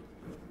glad.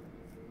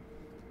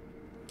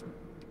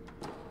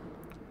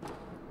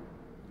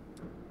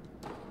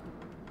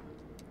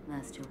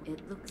 Master,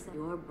 it looks like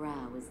your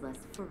brow is less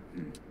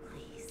furrowed.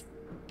 Please.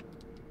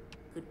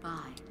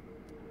 Goodbye.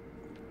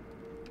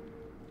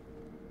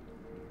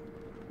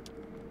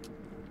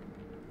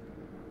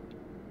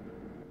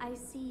 I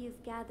see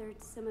you've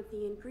gathered some of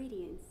the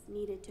ingredients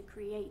needed to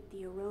create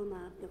the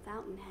aroma of the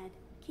fountainhead.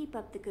 Keep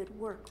up the good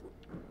work.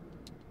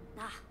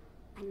 Ah,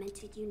 I meant,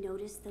 did you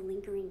notice the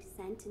lingering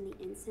scent in the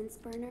incense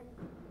burner?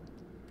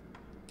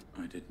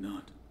 I did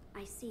not.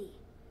 I see.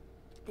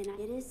 Then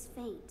it is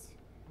faint.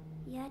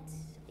 Yet,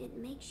 it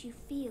makes you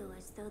feel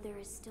as though there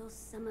is still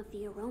some of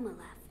the aroma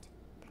left.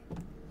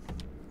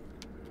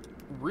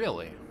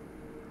 Really?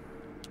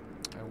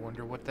 I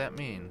wonder what that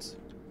means.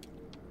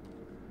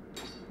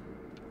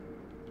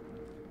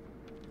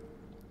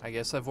 I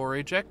guess I've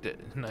already checked it,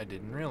 and I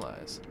didn't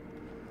realize.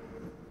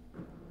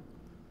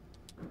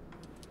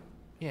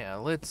 Yeah,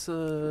 let's,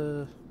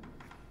 try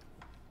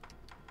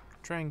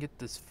and get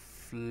this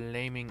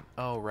flaming...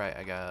 Oh, right,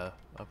 I gotta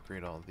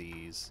upgrade all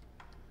these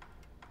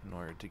in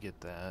order to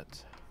get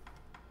that.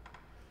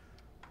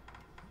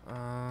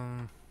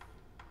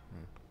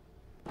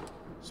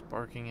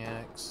 Sparking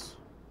axe.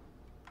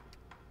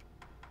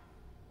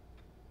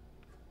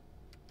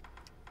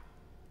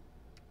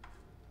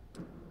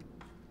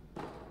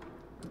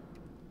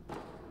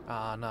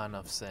 Ah, not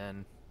enough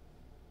sand.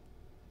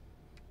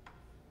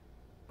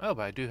 Oh,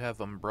 but I do have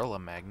umbrella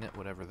magnet,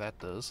 whatever that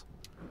does.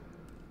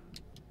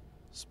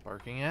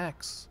 Sparking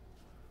axe.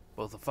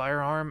 Both a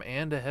firearm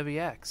and a heavy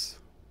axe.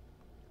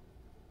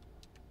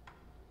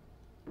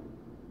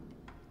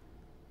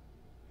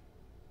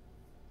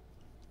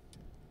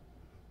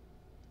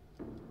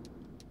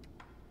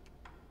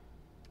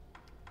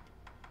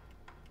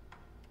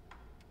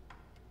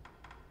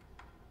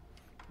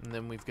 And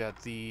then we've got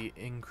the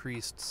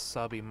increased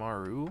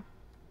Sabimaru,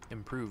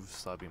 improved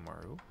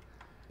Sabimaru.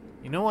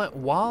 You know what?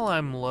 While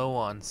I'm low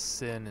on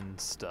sin and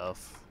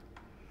stuff...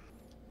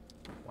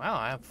 Wow,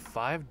 I have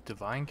 5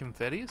 divine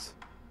confettis?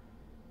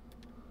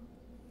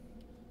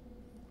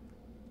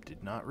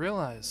 Did not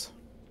realize.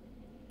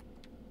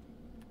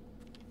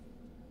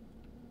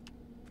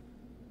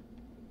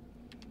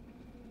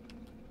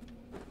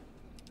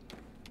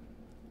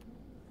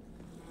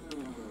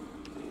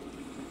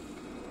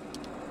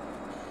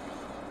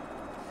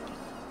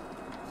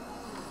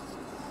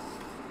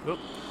 Oop,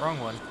 wrong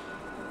one.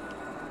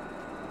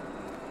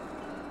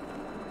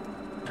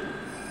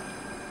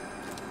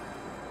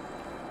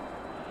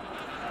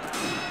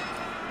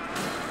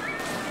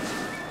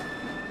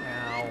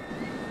 Ow.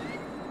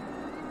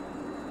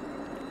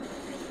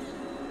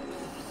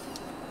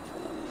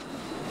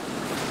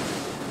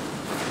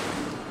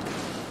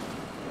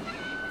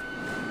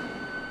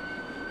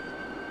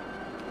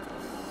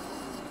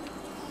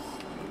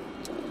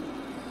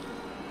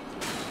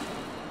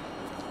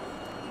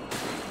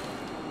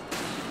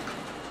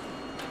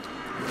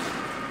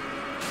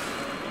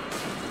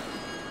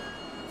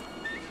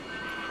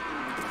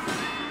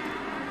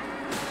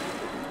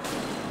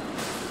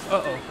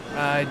 Uh-oh.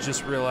 I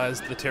just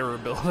realized the terror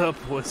buildup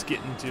was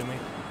getting to me.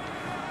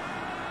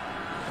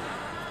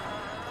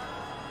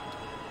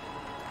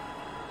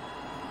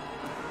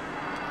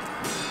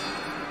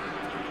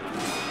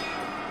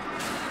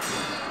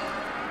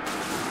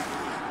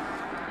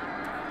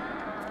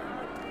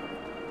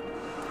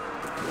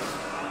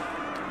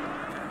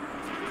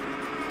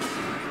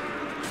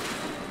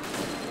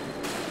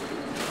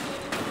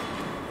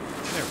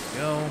 There we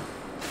go.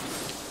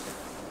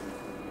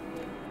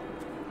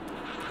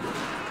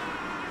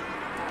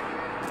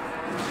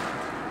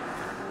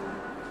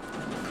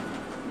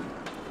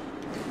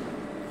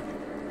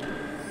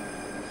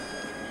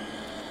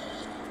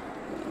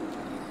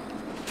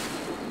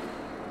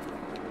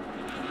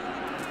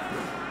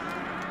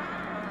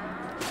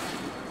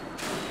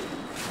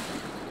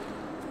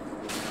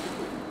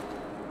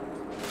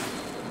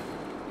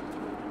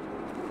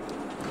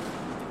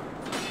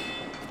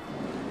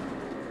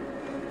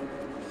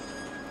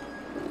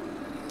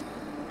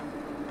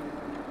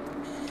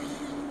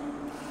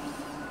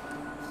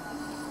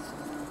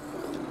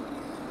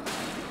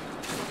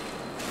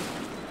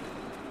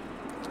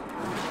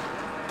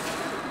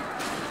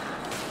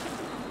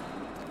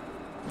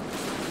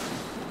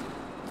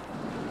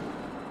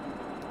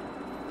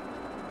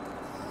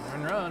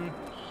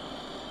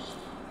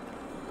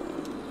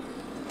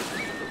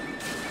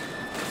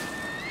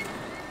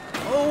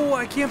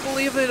 I can't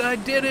believe it. I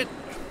did it.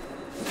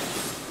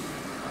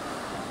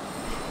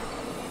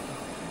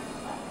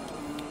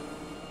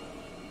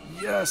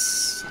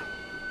 Yes.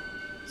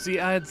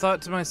 See, I had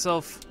thought to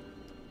myself,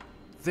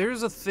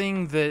 there's a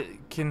thing that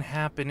can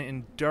happen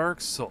in Dark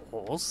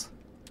Souls.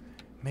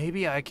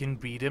 Maybe I can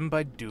beat him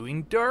by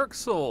doing Dark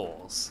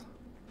Souls.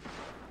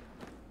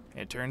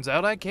 It turns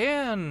out I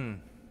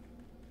can.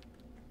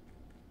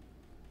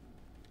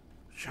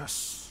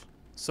 Yes.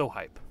 So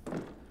hype.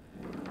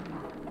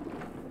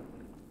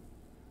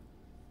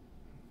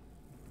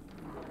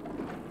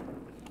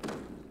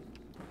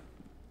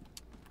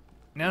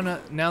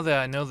 Now that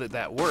I know that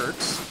that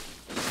works,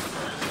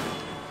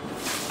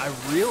 I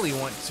really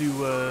want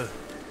to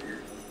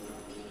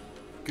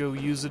go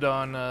use it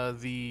on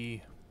the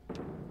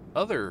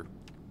other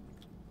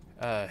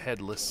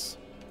headless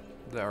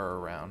that are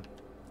around.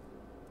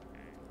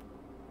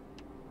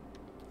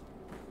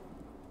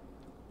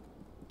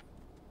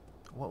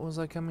 What was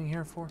I coming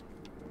here for?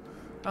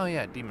 Oh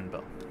yeah, Demon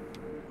Bell.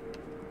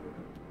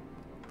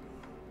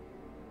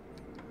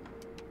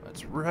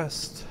 Let's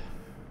rest.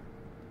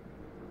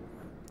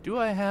 Do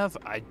I have?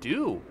 I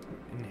do.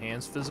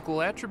 Enhanced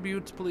physical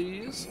attributes,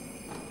 please.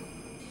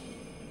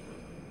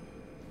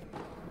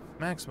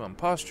 Maximum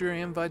posture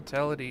and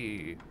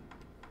vitality.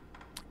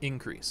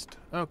 Increased.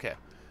 Okay.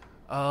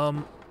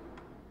 Huh.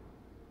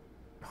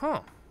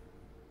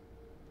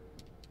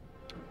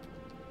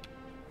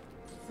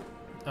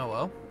 Oh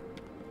well.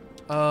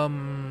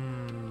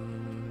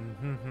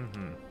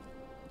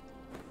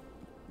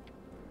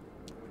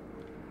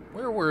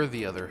 Where were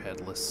the other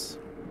headless?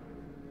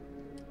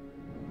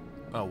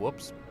 Oh,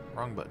 whoops.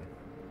 Wrong button.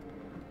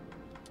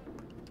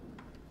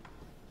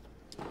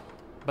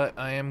 But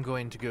I am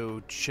going to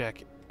go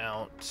check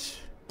out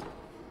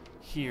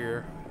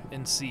here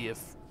and see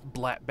if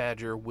Black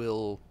Badger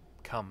will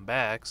come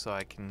back so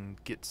I can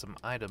get some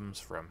items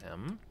from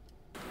him.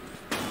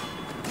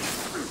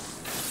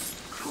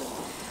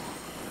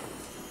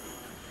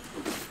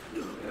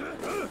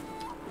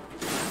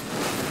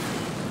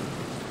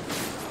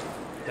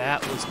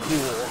 That was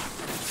cool.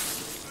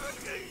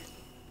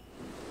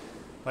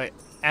 Like,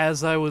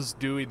 as I was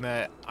doing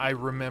that, I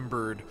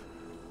remembered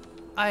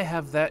I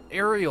have that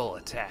aerial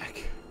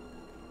attack.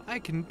 I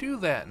can do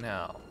that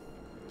now.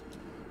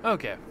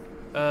 Okay.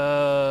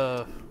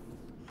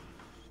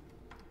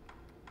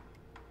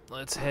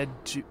 Let's head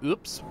to...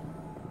 Oops.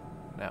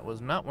 That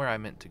was not where I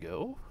meant to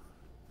go.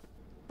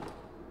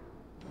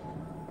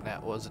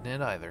 That wasn't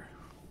it either.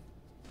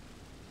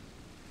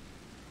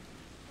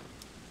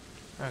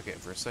 Okay,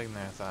 for a second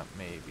there I thought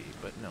maybe,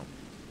 but no.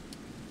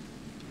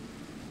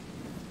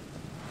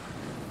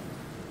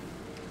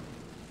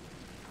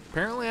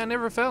 Apparently I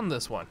never found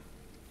this one.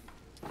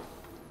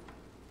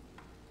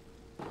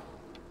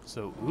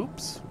 So,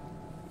 oops.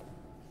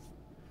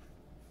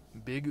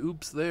 Big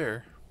oops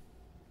there.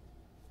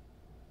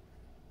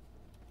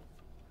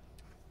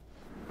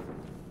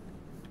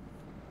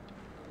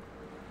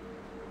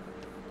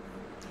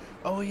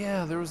 Oh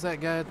yeah, there was that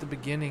guy at the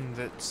beginning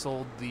that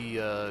sold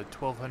the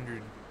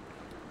 1200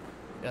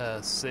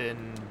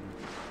 sin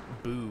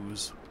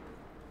booze.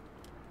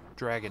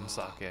 Dragon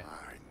sake.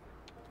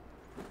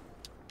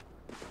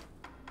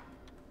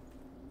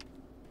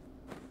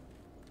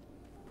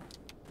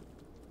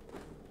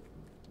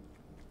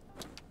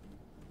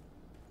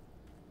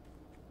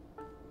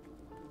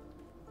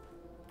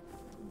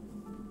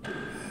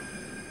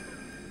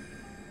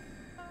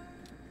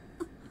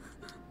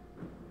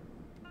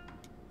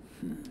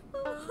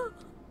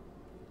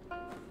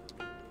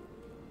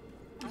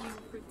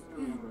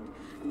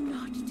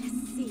 Not to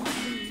see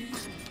me.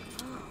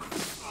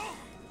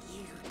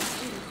 You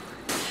too.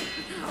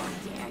 How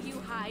dare you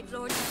hide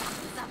Lord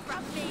Yakuza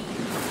from me?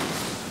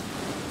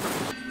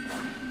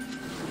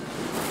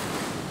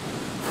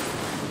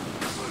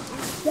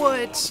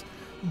 What?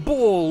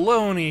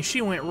 Baloney,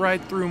 she went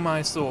right through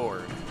my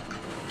sword.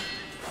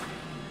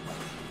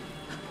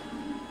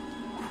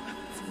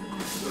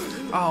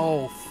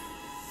 Oh,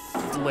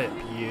 flip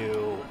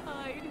you.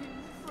 Hide him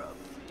from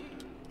me.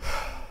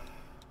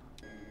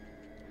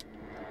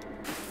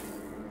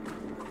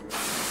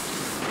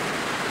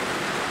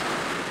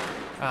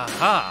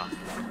 Aha.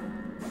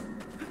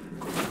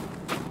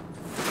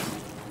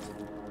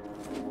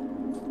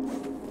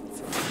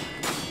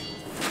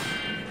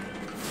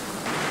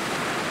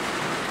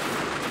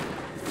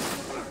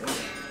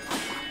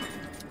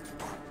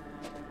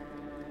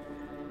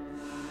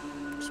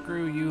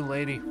 Screw you,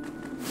 lady.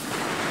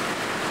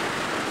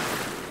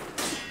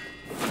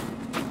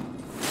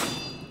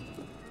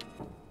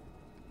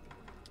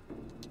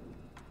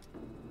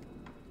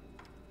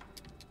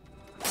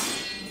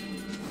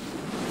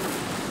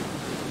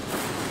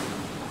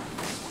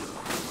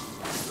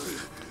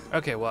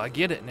 Okay, well, I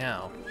get it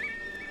now.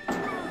 Hide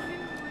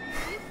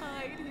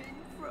him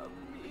from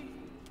me.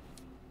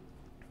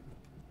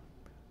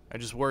 I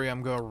just worry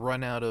I'm gonna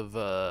run out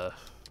of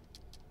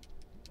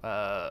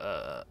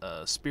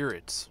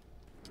spirits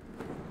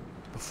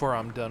before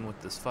I'm done with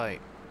this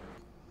fight.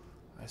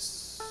 I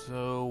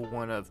so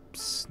want to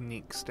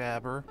sneak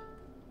stab her.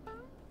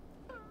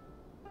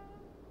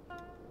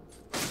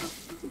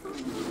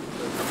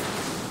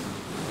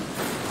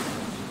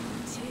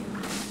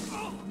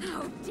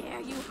 How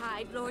dare you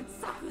hide Lord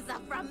Sakuza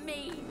from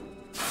me?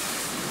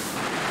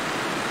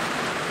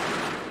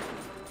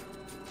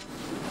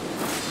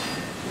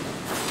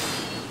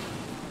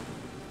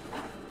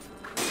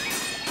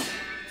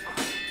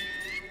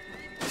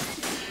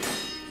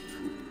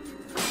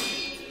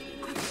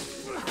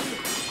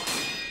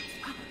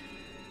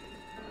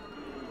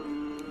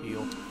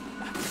 Heal.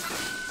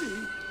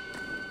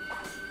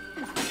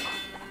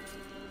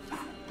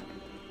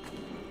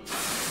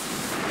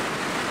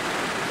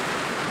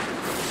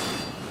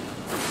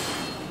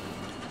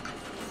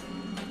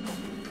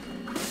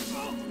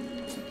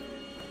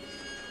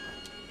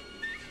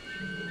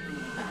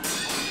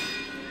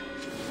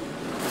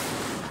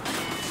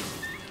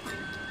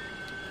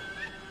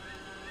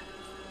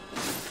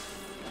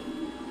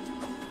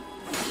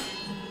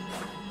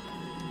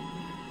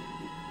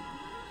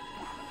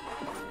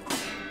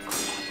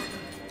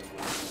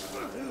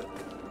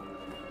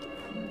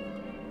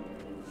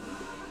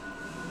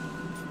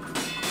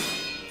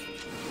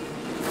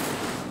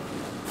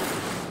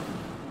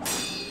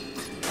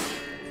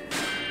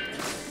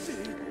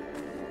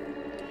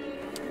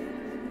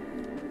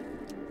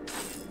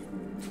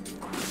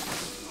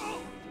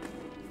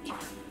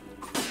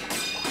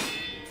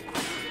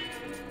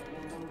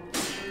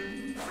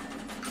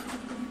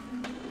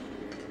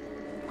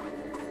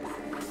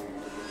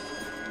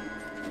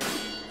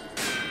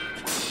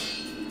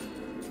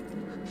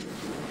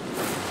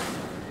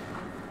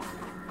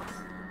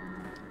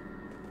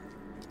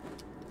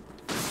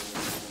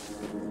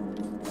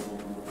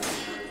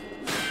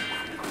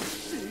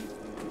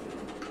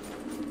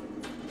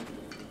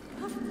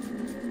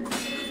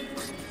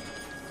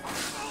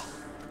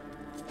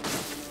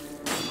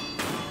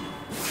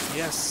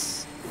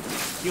 Yes.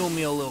 Heal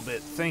me a little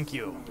bit. Thank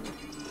you.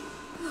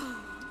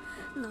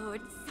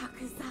 Lord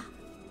Sakuza,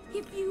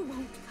 if you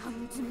won't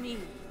come to me,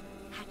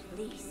 at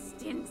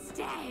least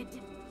instead.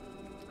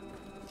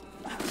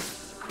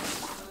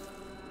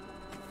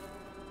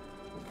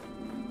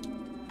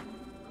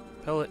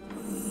 Pellet.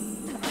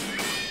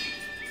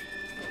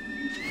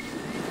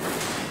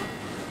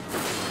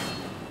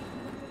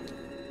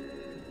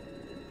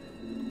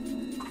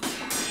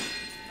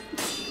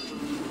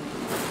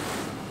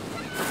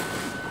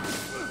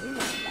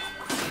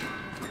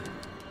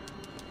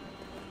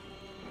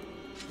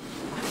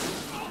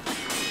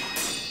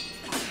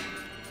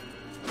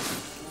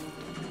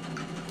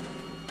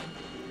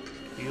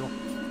 Heal.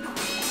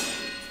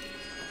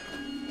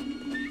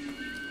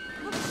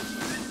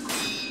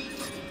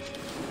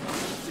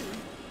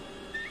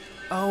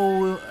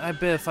 Oh, I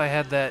bet if I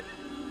had that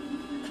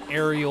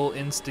aerial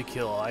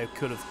insta-kill, I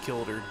could have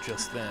killed her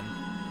just then.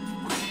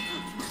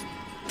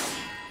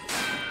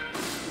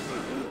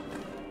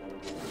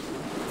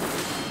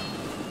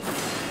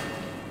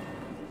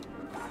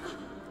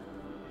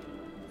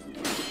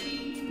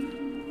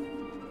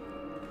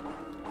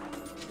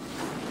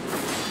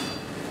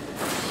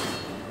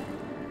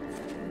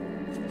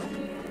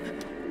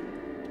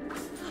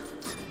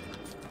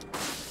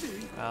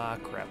 Ah,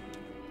 crap.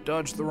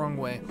 Dodged the wrong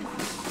way.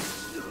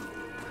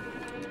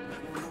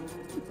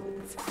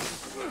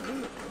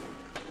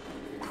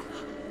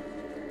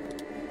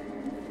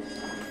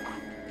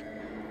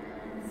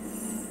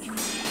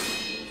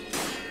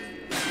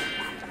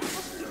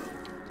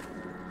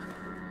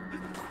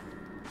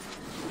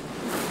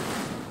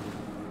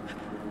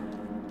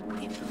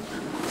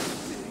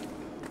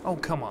 Oh,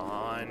 come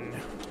on.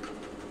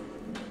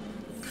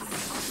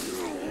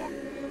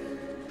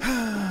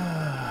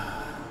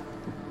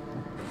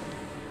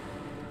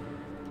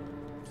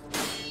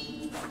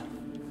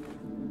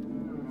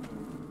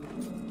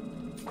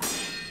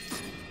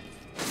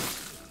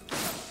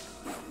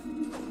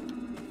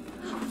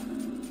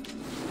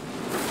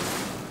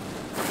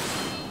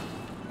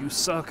 You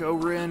suck,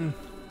 RIN.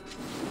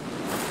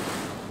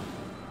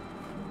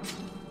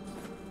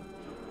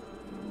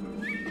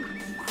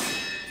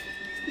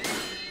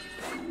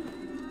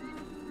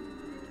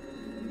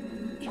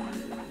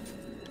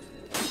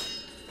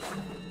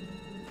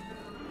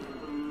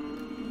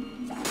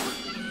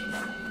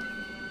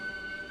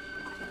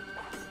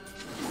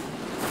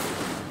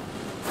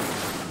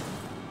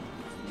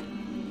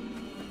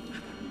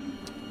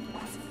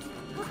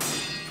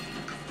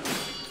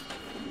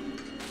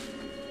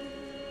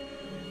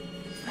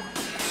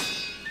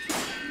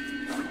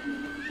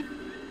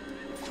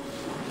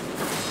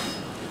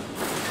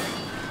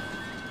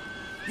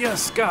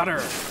 Yes, got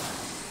her!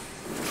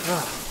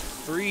 Ugh,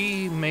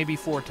 3, maybe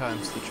 4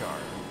 times the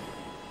charm.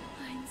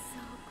 I'm so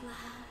glad.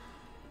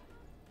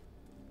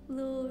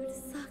 Lord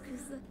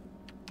Sakuza.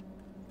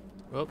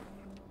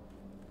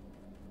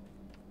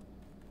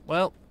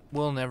 Well,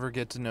 we'll never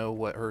get to know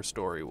what her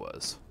story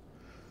was.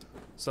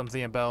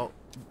 Something about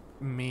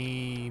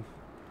me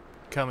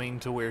coming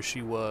to where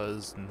she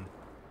was and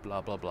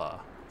blah blah blah.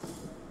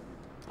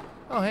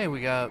 Oh hey, we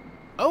got...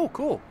 Oh,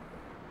 cool!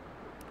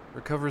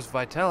 Recovers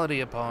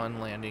vitality upon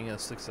landing a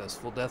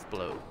successful death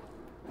blow.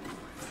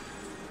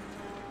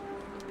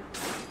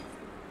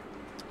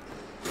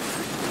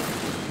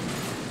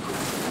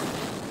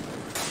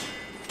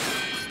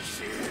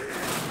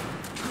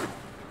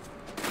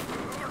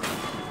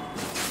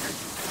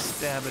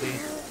 babbity.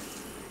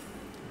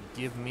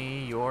 Give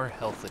me your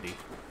healthity.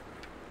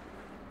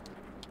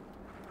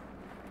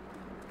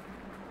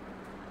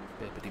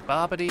 Bippity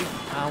boppity,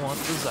 I want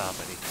the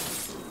zoppity.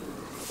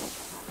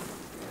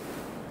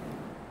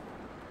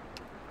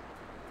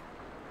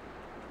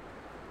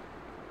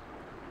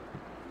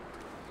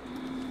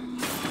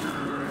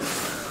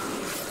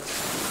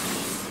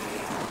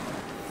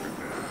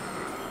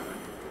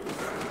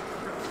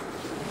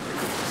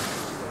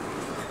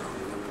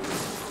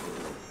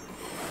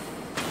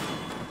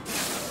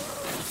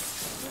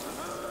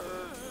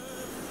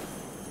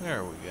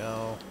 There we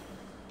go.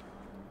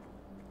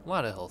 A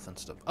lot of health and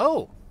stuff.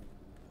 Oh!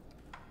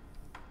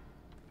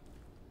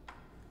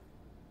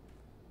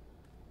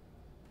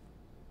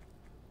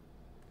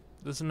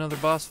 This another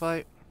boss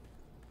fight?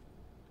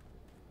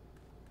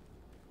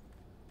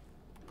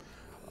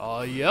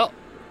 Oh, yep.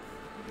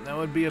 That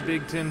would be a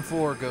big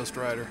 10-4, Ghost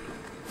Rider.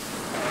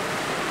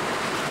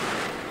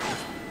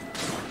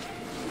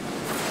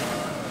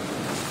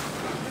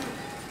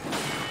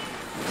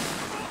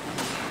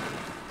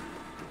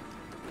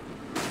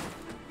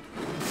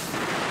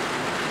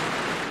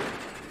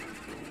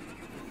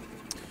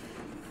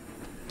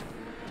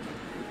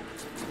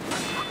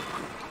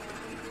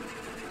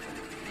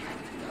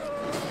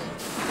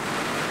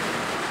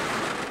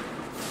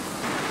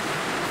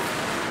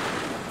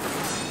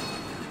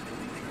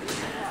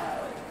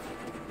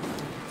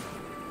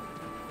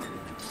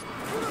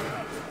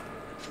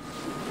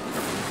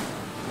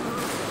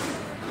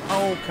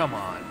 Oh, come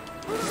on.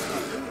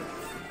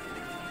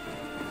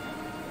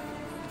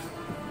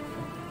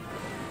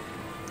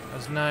 I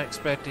was not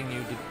expecting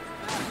you to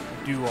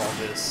do all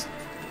this.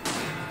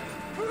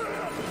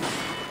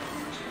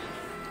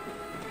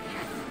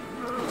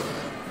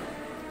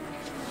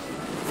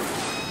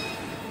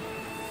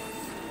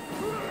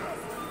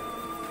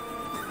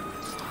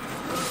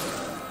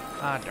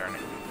 Ah, darn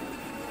it.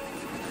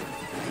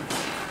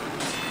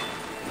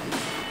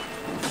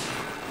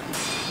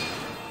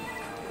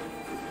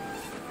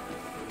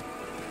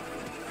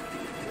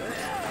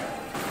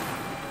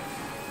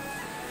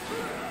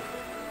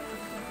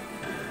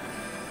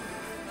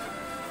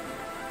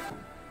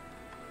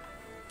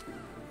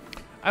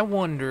 I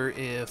wonder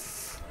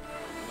if...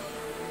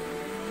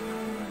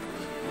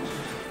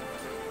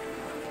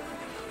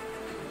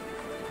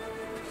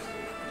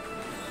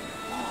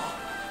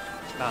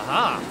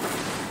 Aha!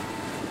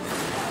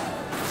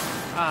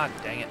 Ah,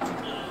 dang it.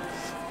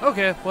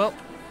 Okay, well,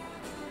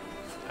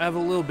 I have a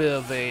little bit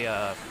of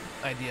a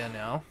idea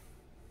now.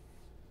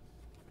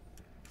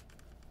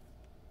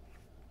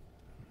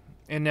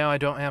 And now I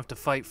don't have to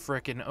fight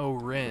frickin'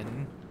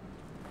 RIN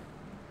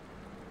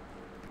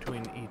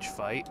between each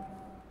fight.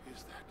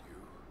 Is that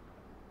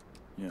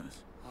you?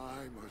 Yes.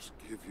 I must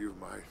give you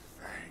my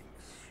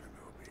thanks,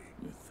 Shinobi.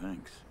 Your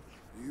thanks.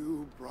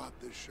 You brought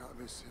the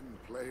shamisen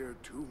player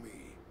to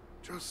me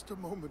just a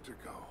moment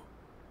ago.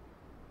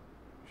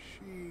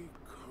 She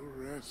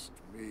caressed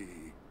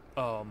me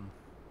while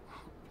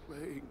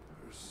playing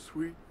her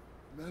sweet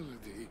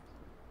melody.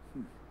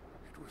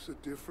 It was a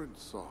different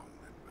song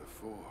than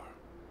before.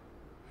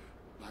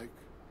 Like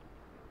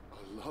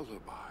a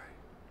lullaby.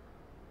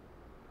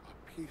 A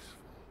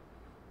peaceful,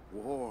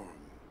 warm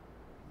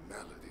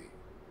melody.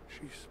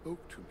 She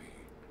spoke to me.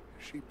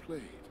 She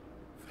played.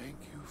 Thank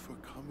you for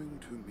coming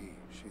to me,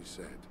 she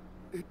said.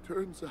 It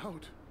turns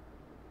out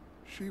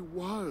she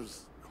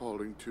was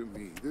calling to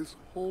me this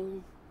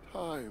whole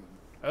time.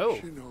 Oh.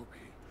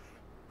 Shinobi,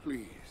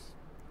 please,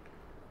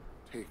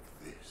 take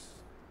this.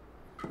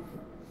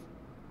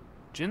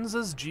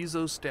 Jinza's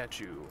Jizo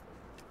statue.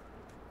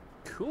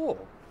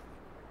 Cool.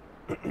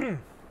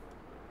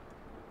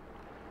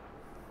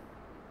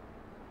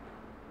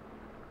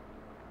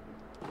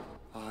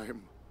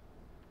 I'm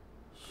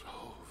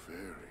so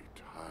very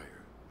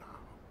tired now.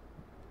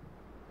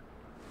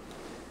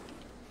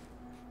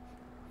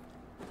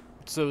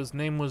 So his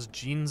name was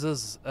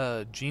Jinza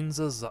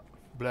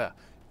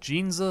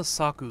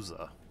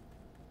Sakuza.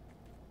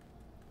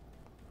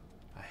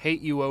 I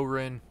hate you,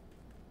 RIN.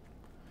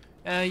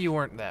 You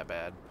weren't that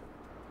bad.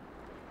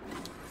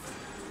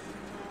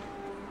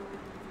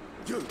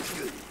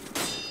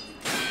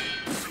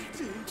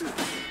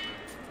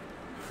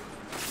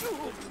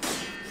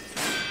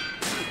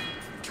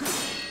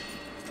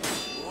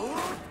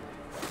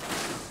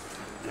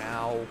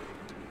 Ow.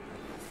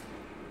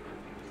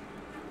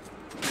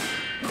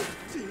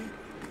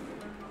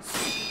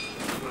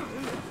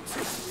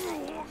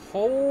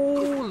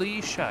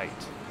 Holy shite.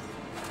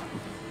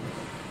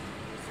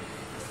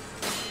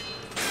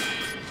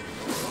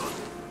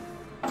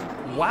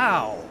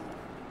 Wow.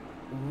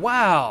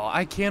 Wow,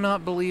 I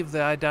cannot believe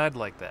that I died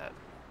like that.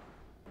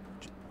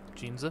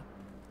 Jinza?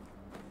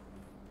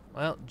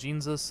 Well,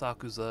 Jinza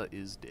Sakuza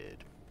is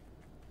dead.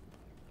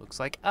 Looks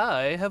like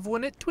I have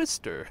won at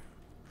Twister.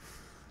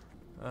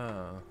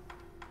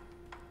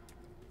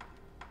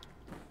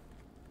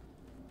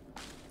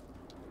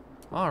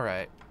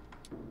 Alright.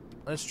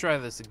 Let's try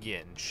this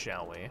again,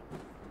 shall we?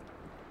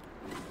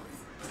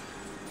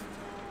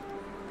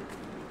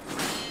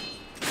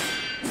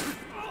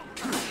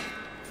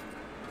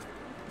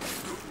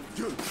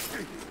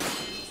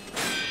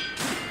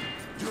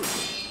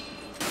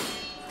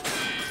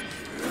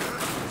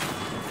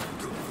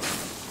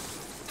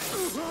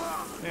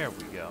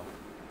 we go.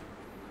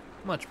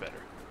 Much better.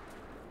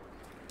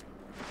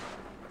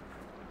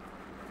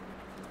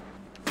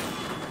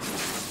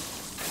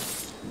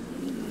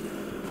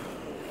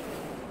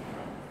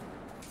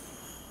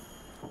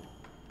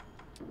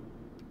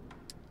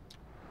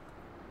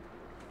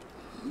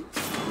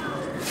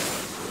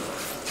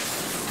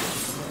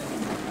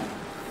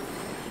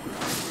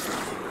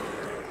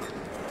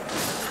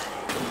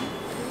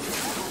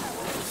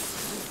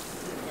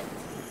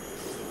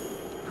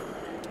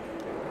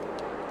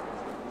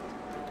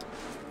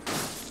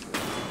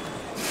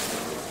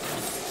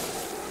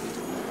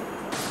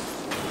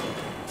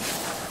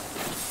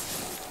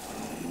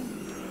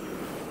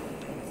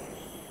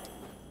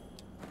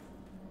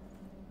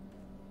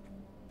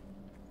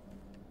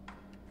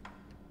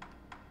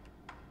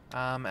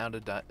 I'm out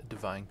of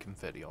divine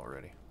confetti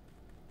already.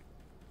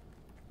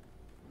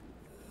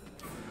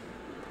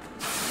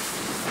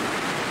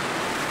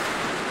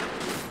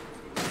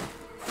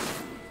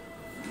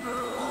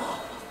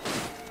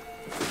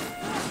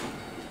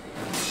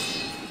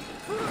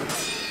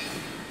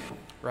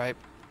 Right,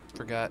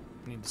 forgot.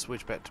 Need to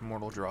switch back to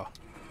Mortal Draw.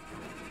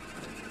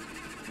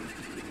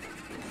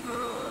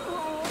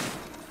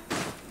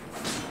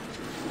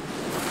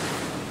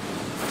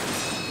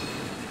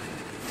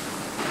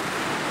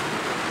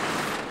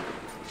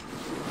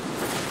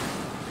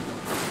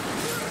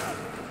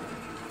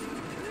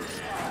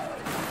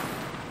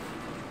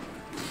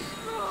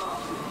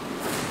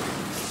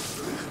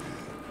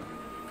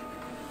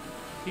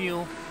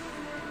 Heal.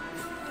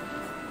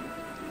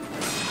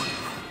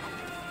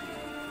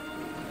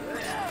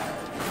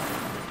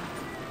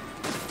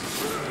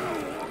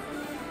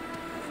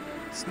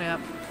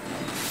 Snap.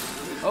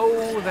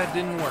 Oh, that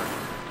didn't work.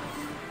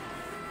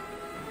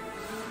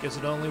 Guess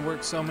it only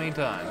works so many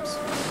times.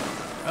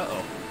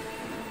 Uh-oh.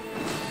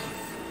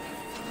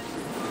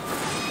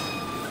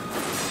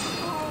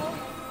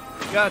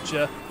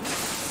 Gotcha.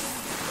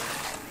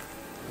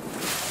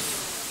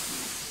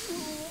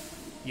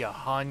 You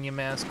Hanya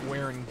mask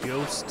wearing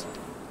ghost.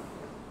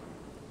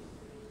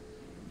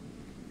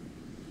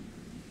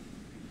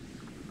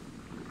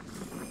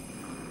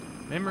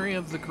 Memory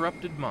of the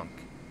corrupted monk.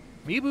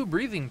 Mibu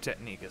breathing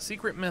technique, a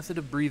secret method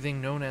of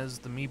breathing known as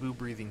the Mibu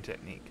breathing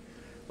technique.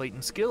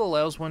 Latent skill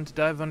allows one to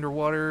dive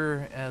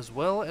underwater as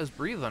well as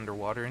breathe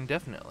underwater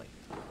indefinitely.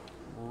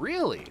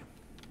 Really?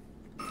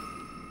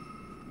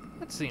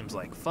 That seems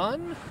like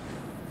fun.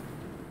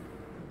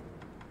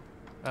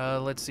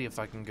 Let's see if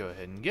I can go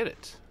ahead and get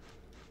it.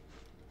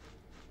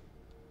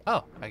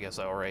 Oh, I guess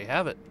I already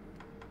have it.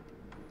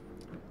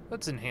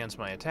 Let's enhance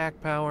my attack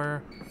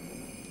power.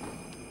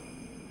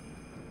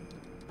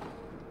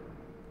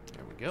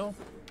 There we go.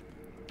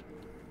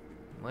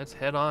 Let's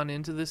head on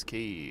into this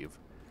cave,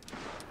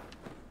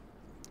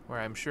 where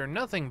I'm sure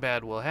nothing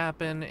bad will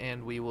happen,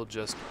 and we will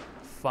just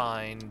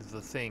find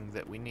the thing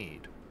that we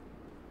need.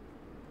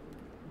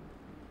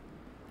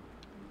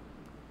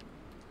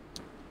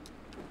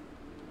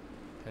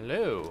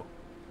 Hello.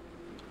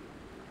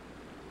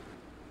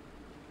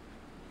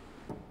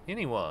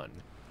 Anyone?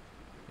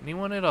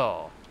 Anyone at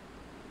all?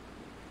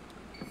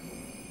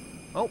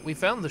 Oh, we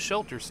found the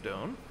shelter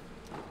stone.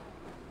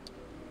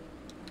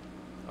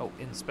 Oh,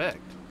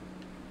 inspect.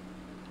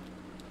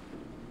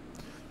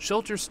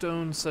 Shelter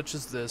stones such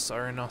as this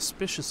are an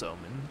auspicious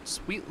omen,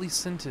 sweetly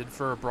scented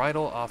for a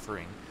bridal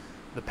offering.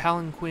 The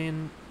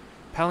palanquin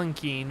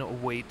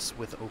awaits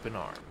with open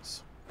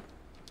arms.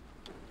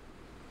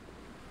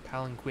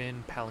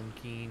 Palanquin.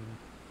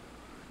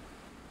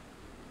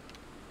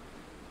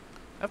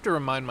 I have to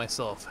remind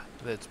myself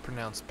that it's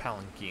pronounced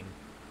palanquin,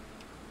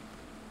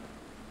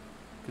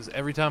 because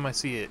every time I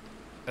see it,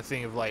 I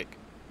think of like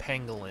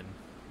pangolin,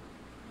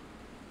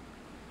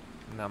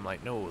 and I'm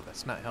like, no,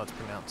 that's not how it's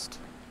pronounced.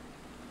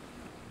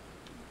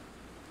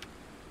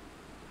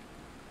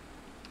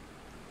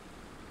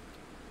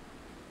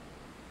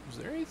 Is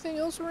there anything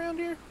else around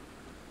here?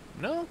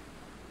 No?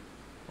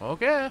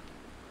 Okay.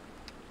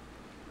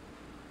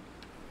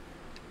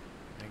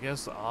 I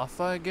guess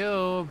off I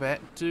go, back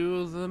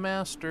to the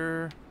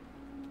master.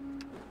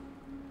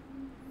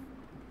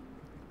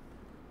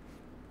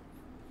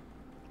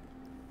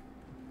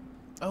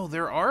 Oh,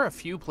 there are a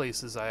few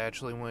places I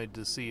actually wanted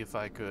to see if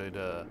I could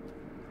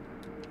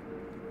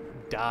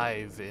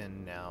dive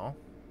in now.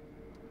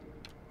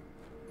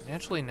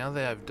 Actually, now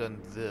that I've done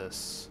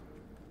this,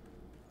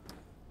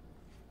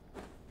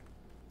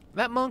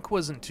 that monk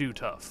wasn't too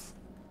tough.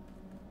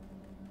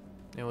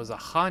 It was a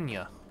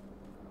Hanya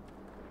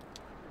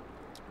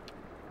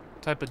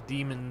type of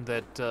demon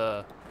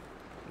that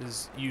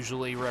is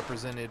usually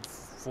represented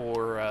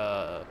for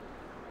a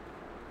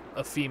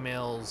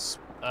female's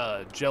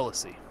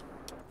jealousy.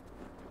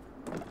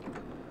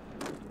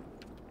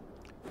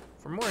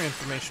 For more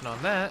information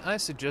on that, I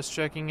suggest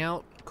checking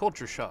out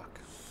Culture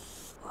Shock.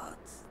 But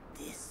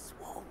this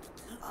won't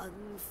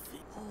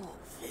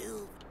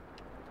unfulfilled.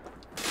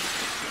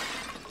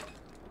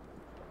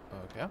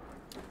 Okay.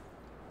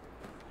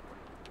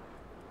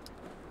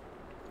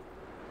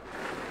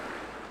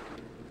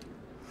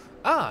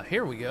 Ah,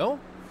 here we go.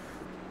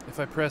 If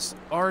I press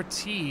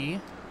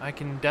RT I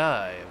can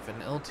dive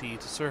an LT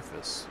to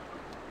surface.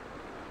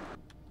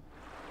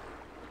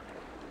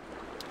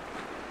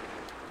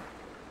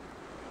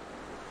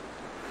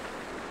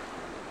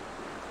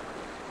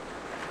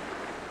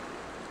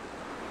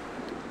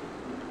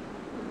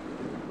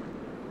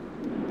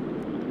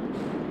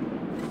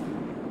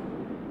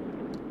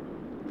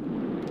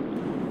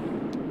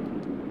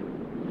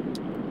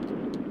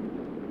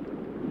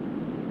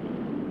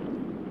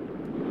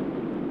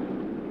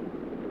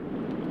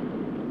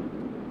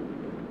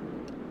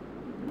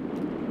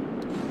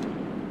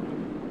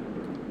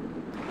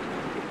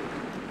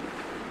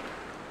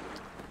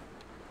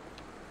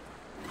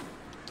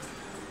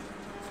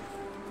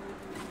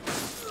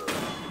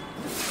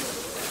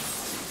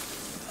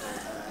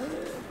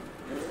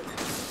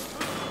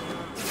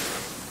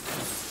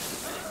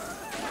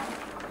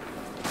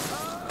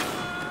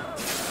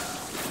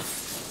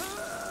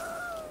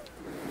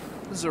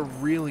 This is a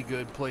really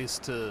good place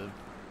to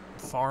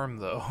farm,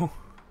 though.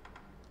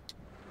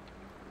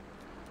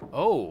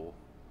 Oh.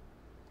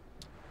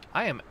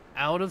 I am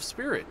out of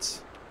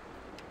spirits.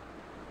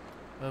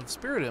 Of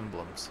spirit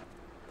emblems.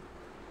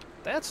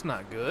 That's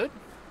not good.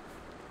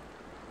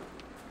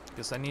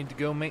 Guess I need to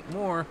go make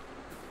more.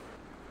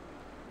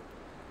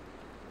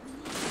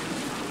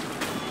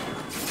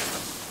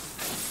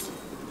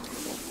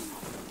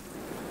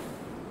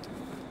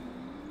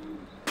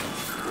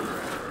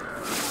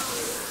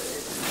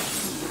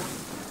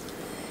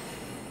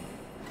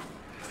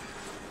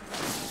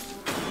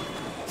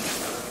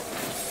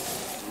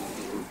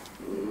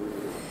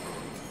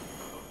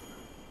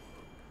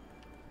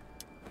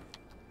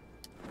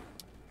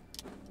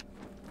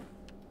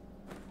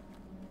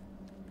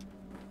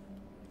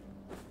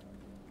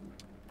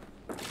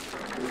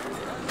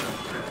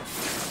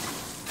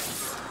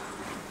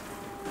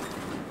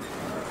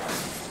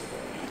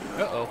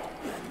 Uh-oh.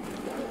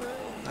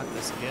 Not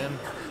this again.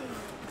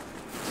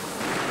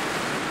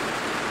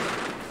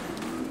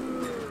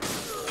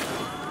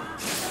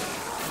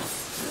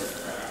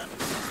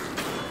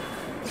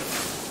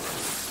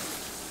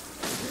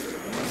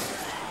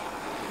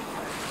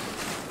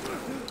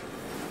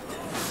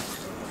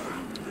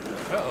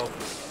 Uh-oh.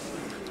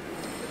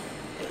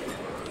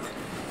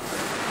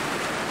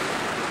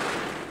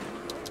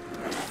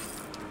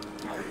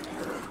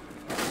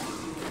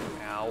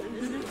 Ow.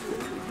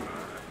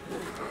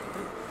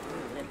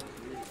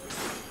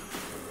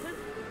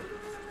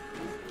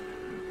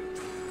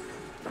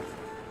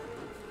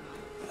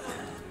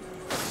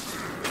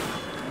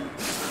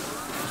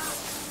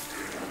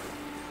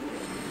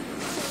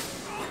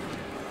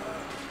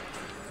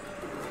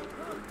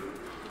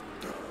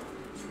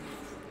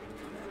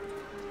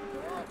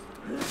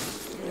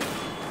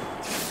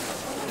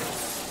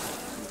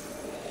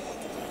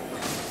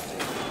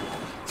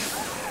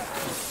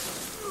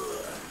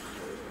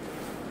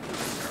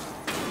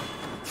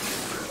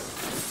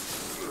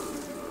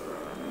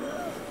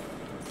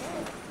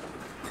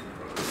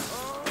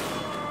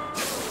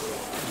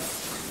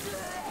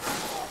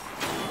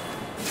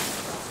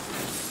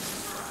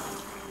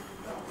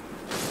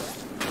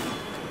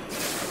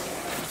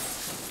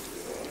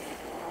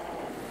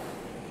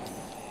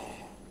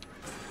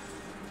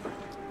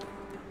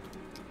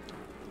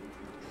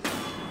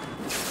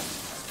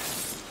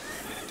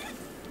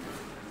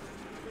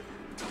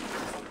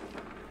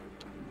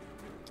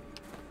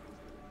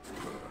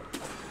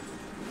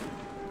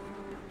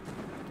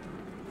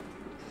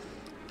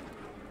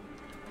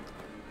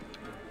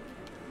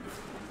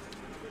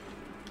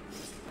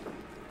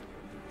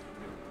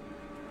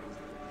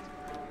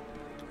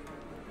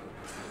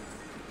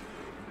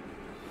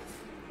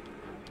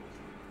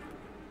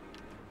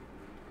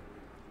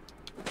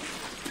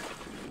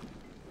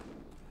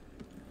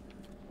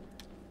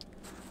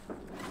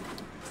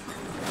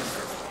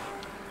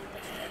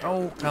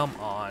 Oh, come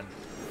on.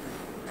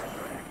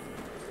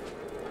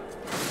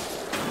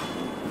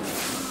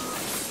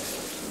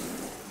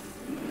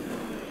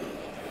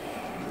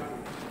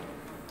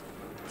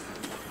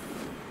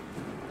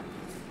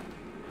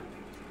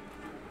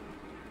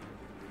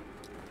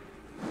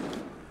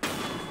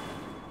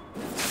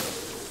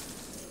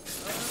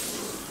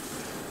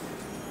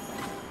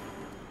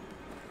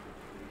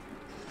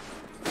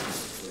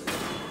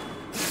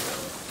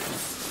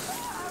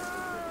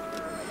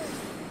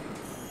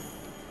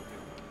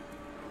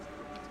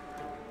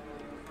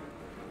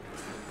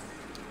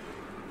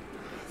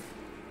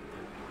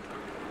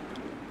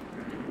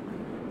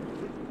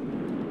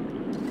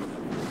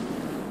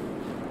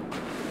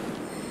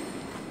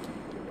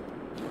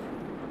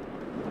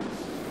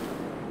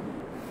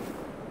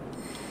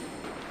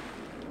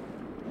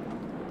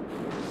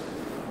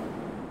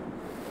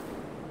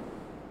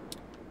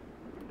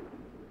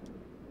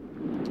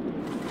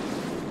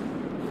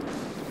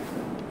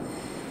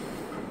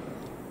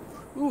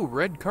 Ooh,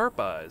 red carp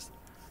eyes.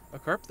 A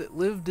carp that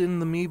lived in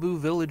the Mibu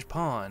village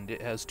pond.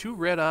 It has 2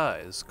 red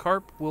eyes.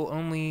 Carp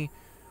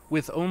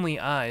with only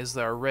eyes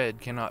that are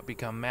red cannot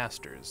become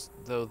masters.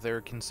 Though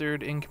they're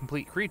considered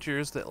incomplete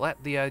creatures that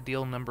lack the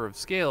ideal number of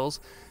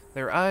scales,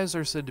 their eyes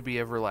are said to be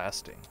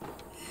everlasting.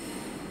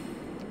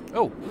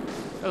 Oh,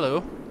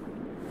 hello.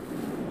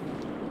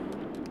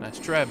 Nice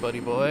try,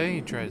 buddy boy.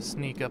 You tried to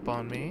sneak up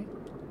on me.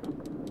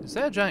 Is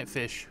that a giant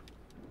fish?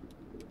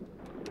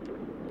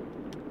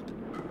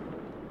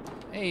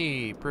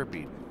 Hey,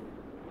 Perpy.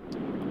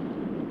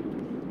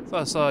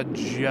 Thought I saw a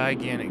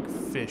gigantic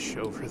fish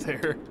over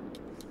there.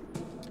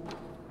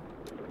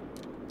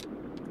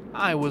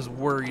 I was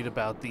worried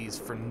about these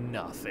for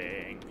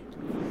nothing.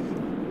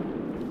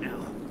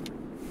 Ow.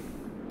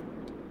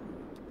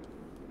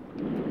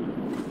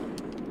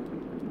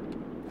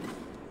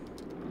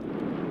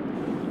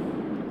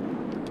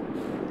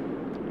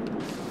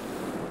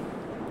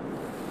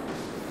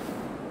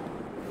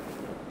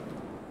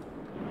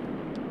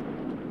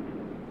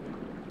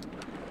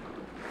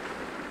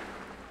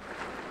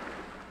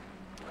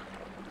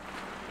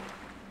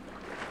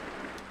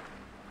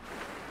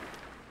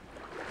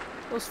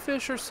 Those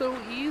fish are so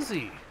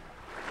easy.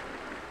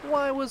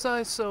 Why was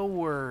I so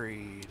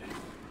worried?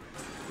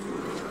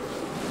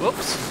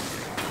 Whoops.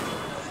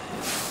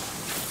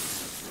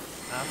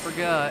 I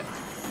forgot.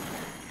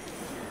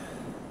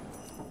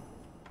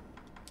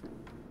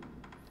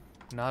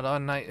 Not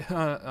on night.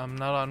 I'm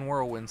not on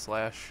Whirlwind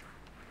Slash.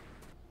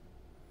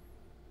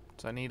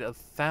 So I need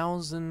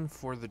 1,000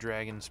 for the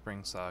Dragon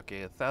Spring Sake,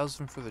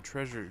 1,000 for the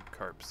Treasured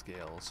Carp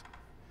Scales.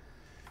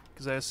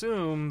 Because I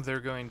assume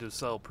they're going to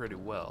sell pretty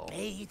well.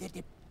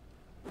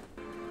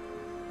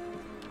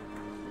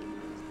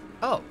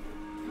 Oh.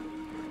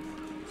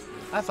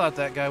 I thought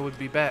that guy would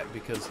be back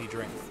because he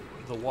drank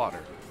the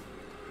water.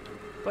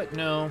 But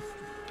no,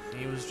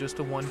 he was just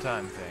a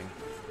one-time thing.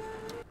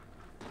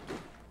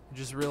 I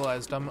just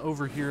realized I'm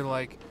over here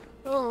like,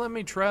 oh, let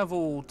me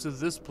travel to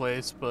this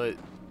place, but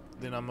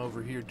then I'm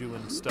over here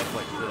doing stuff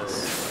like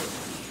this.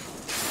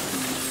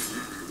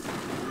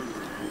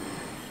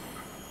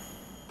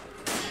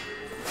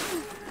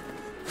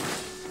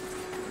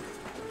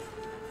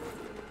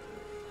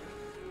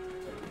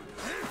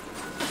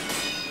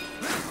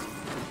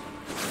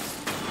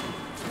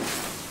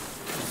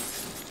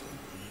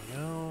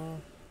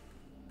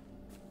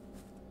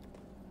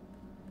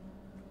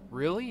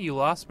 Really? You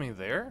lost me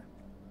there?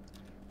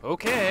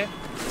 Okay.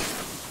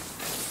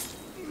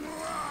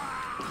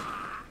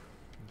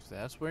 If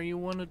that's where you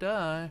want to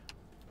die.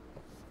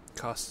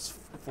 Costs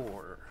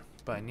 4.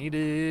 But I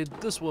needed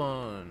this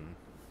one.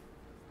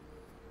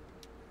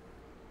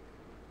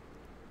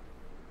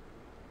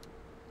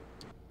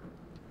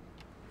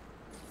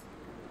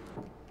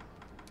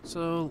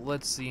 So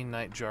let's see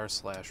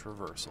Nightjar /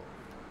 Reversal.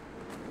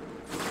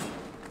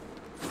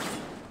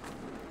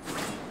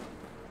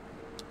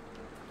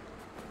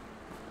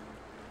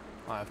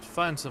 I have to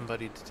find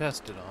somebody to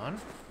test it on.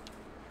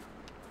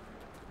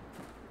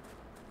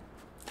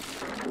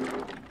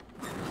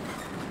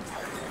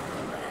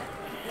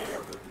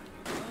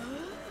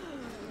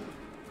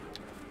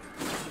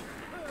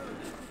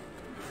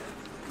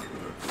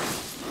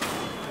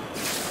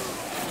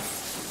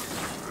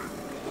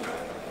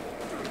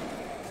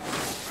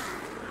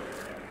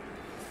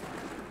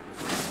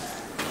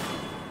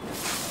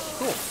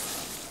 Cool.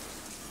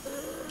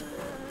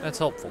 That's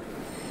helpful.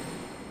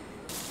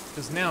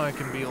 Because now I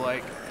can be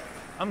like,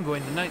 I'm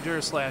going to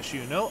Nightjar /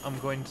 you. No, I'm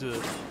going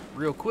to,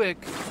 real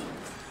quick,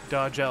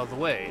 dodge out of the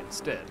way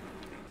instead.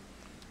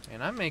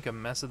 And I make a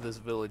mess of this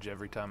village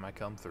every time I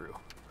come through.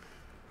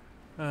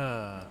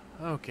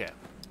 Okay.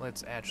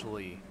 Let's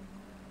actually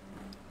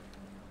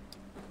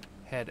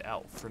head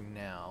out for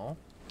now.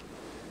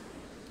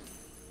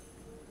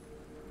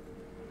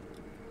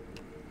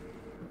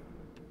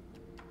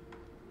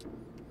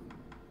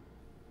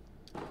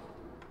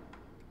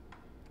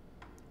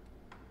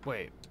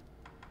 Wait.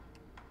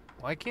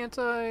 Why can't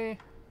I...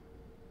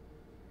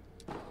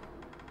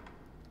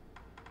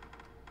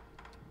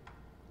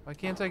 Why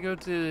can't I go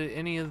to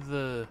any of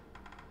the...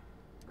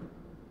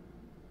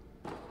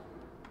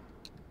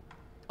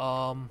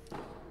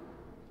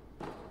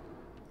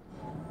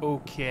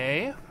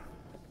 Okay.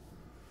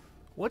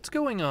 What's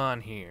going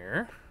on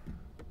here?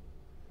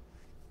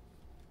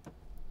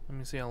 Let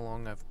me see how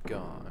long I've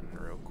gone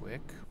real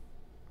quick.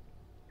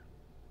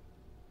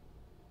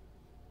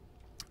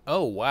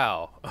 Oh,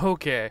 wow.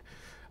 Okay.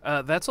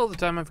 That's all the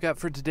time I've got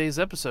for today's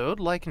episode.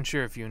 Like and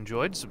share if you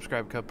enjoyed.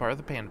 Subscribe, become part of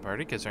the Panda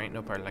Party, because there ain't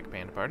no party like a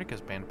Panda Party,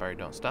 because Panda Party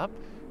don't stop.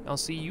 I'll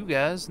see you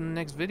guys in the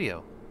next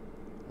video.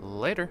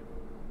 Later.